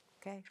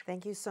 Okay,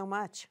 thank you so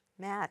much.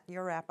 Matt,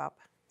 your wrap-up.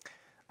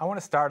 I want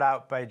to start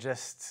out by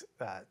just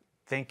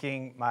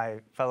thanking my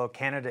fellow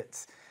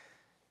candidates.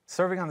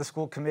 Serving on the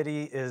school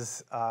committee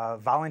is a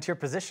volunteer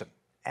position,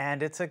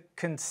 and it's a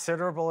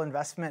considerable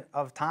investment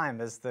of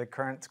time, as the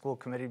current school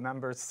committee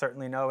members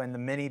certainly know, and the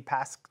many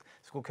past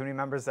school committee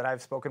members that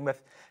I've spoken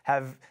with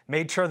have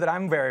made sure that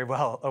I'm very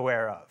well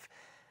aware of.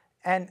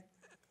 And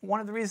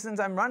one of the reasons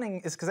I'm running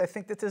is because I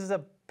think that this is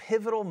a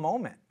pivotal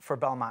moment for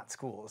Belmont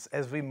schools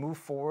as we move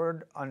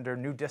forward under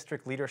new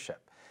district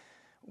leadership.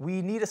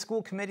 We need a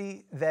school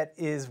committee that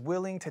is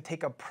willing to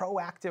take a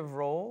proactive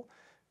role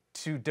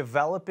to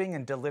developing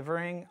and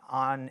delivering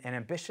on an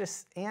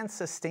ambitious and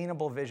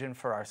sustainable vision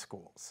for our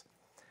schools.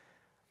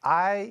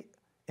 I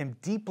am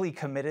deeply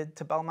committed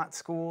to Belmont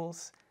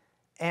schools,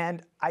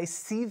 and I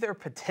see their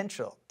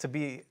potential to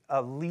be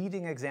a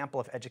leading example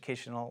of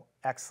educational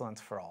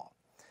excellence for all.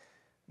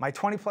 My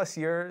 20+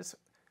 years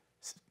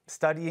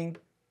studying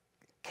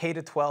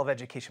K-12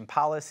 education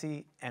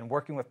policy and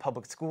working with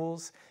public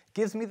schools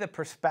gives me the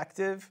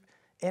perspective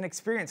and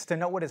experience to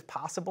know what is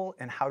possible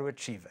and how to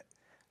achieve it.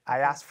 I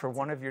ask for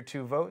one of your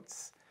 2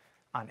 votes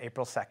on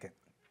April 2nd.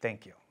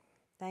 Thank you.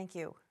 Thank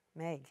you.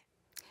 Meg.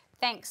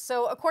 Thanks.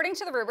 So according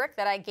to the rubric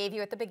that I gave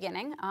you at the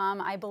beginning,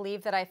 I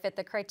believe that I fit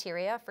the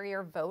criteria for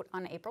your vote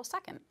on April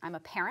 2nd. I'm a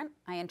parent.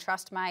 I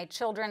entrust my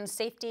children's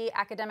safety,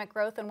 academic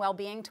growth, and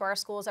well-being to our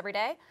schools every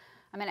day.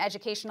 I'm an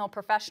educational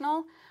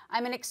professional.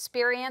 I'm an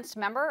experienced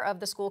member of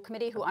the school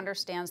committee who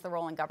understands the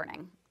role in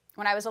governing.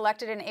 When I was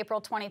elected in April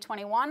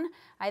 2021,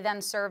 I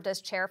then served as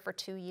chair for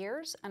 2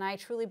 years, and I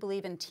truly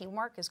believe in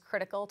teamwork is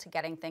critical to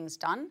getting things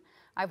done.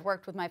 I've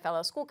worked with my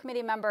fellow school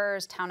committee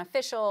members, town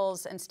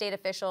officials, and state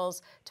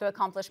officials to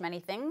accomplish many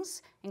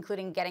things,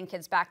 including getting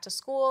kids back to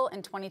school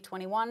in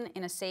 2021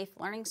 in a safe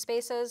learning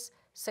spaces,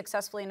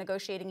 successfully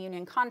negotiating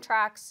union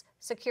contracts,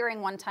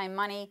 securing one-time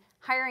money,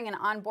 hiring and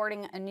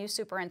onboarding a new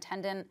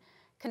superintendent,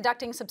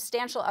 conducting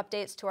substantial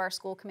updates to our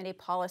school committee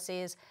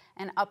policies,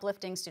 and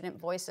uplifting student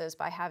voices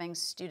by having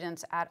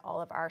students at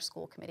all of our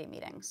school committee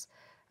meetings.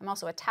 I'm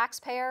also a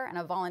taxpayer and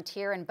a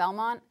volunteer in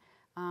Belmont.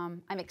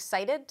 I'm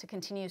excited to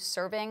continue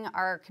serving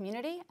our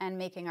community and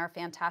making our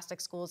fantastic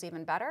schools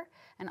even better.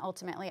 And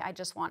ultimately, I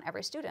just want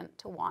every student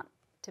to want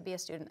to be a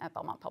student at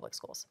Belmont Public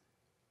Schools.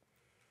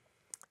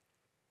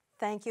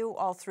 Thank you,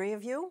 all 3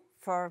 of you,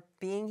 for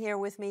being here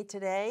with me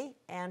today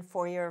and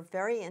for your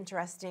very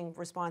interesting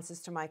responses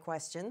to my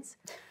questions.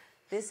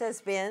 This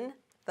has been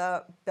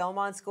the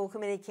Belmont School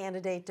Committee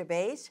Candidate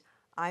Debate.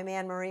 I'm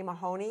Anne Marie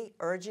Mahoney,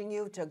 urging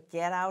you to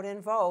get out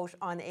and vote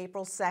on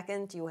April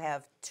 2nd. You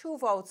have 2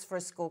 votes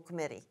for school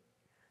committee.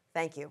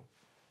 Thank you.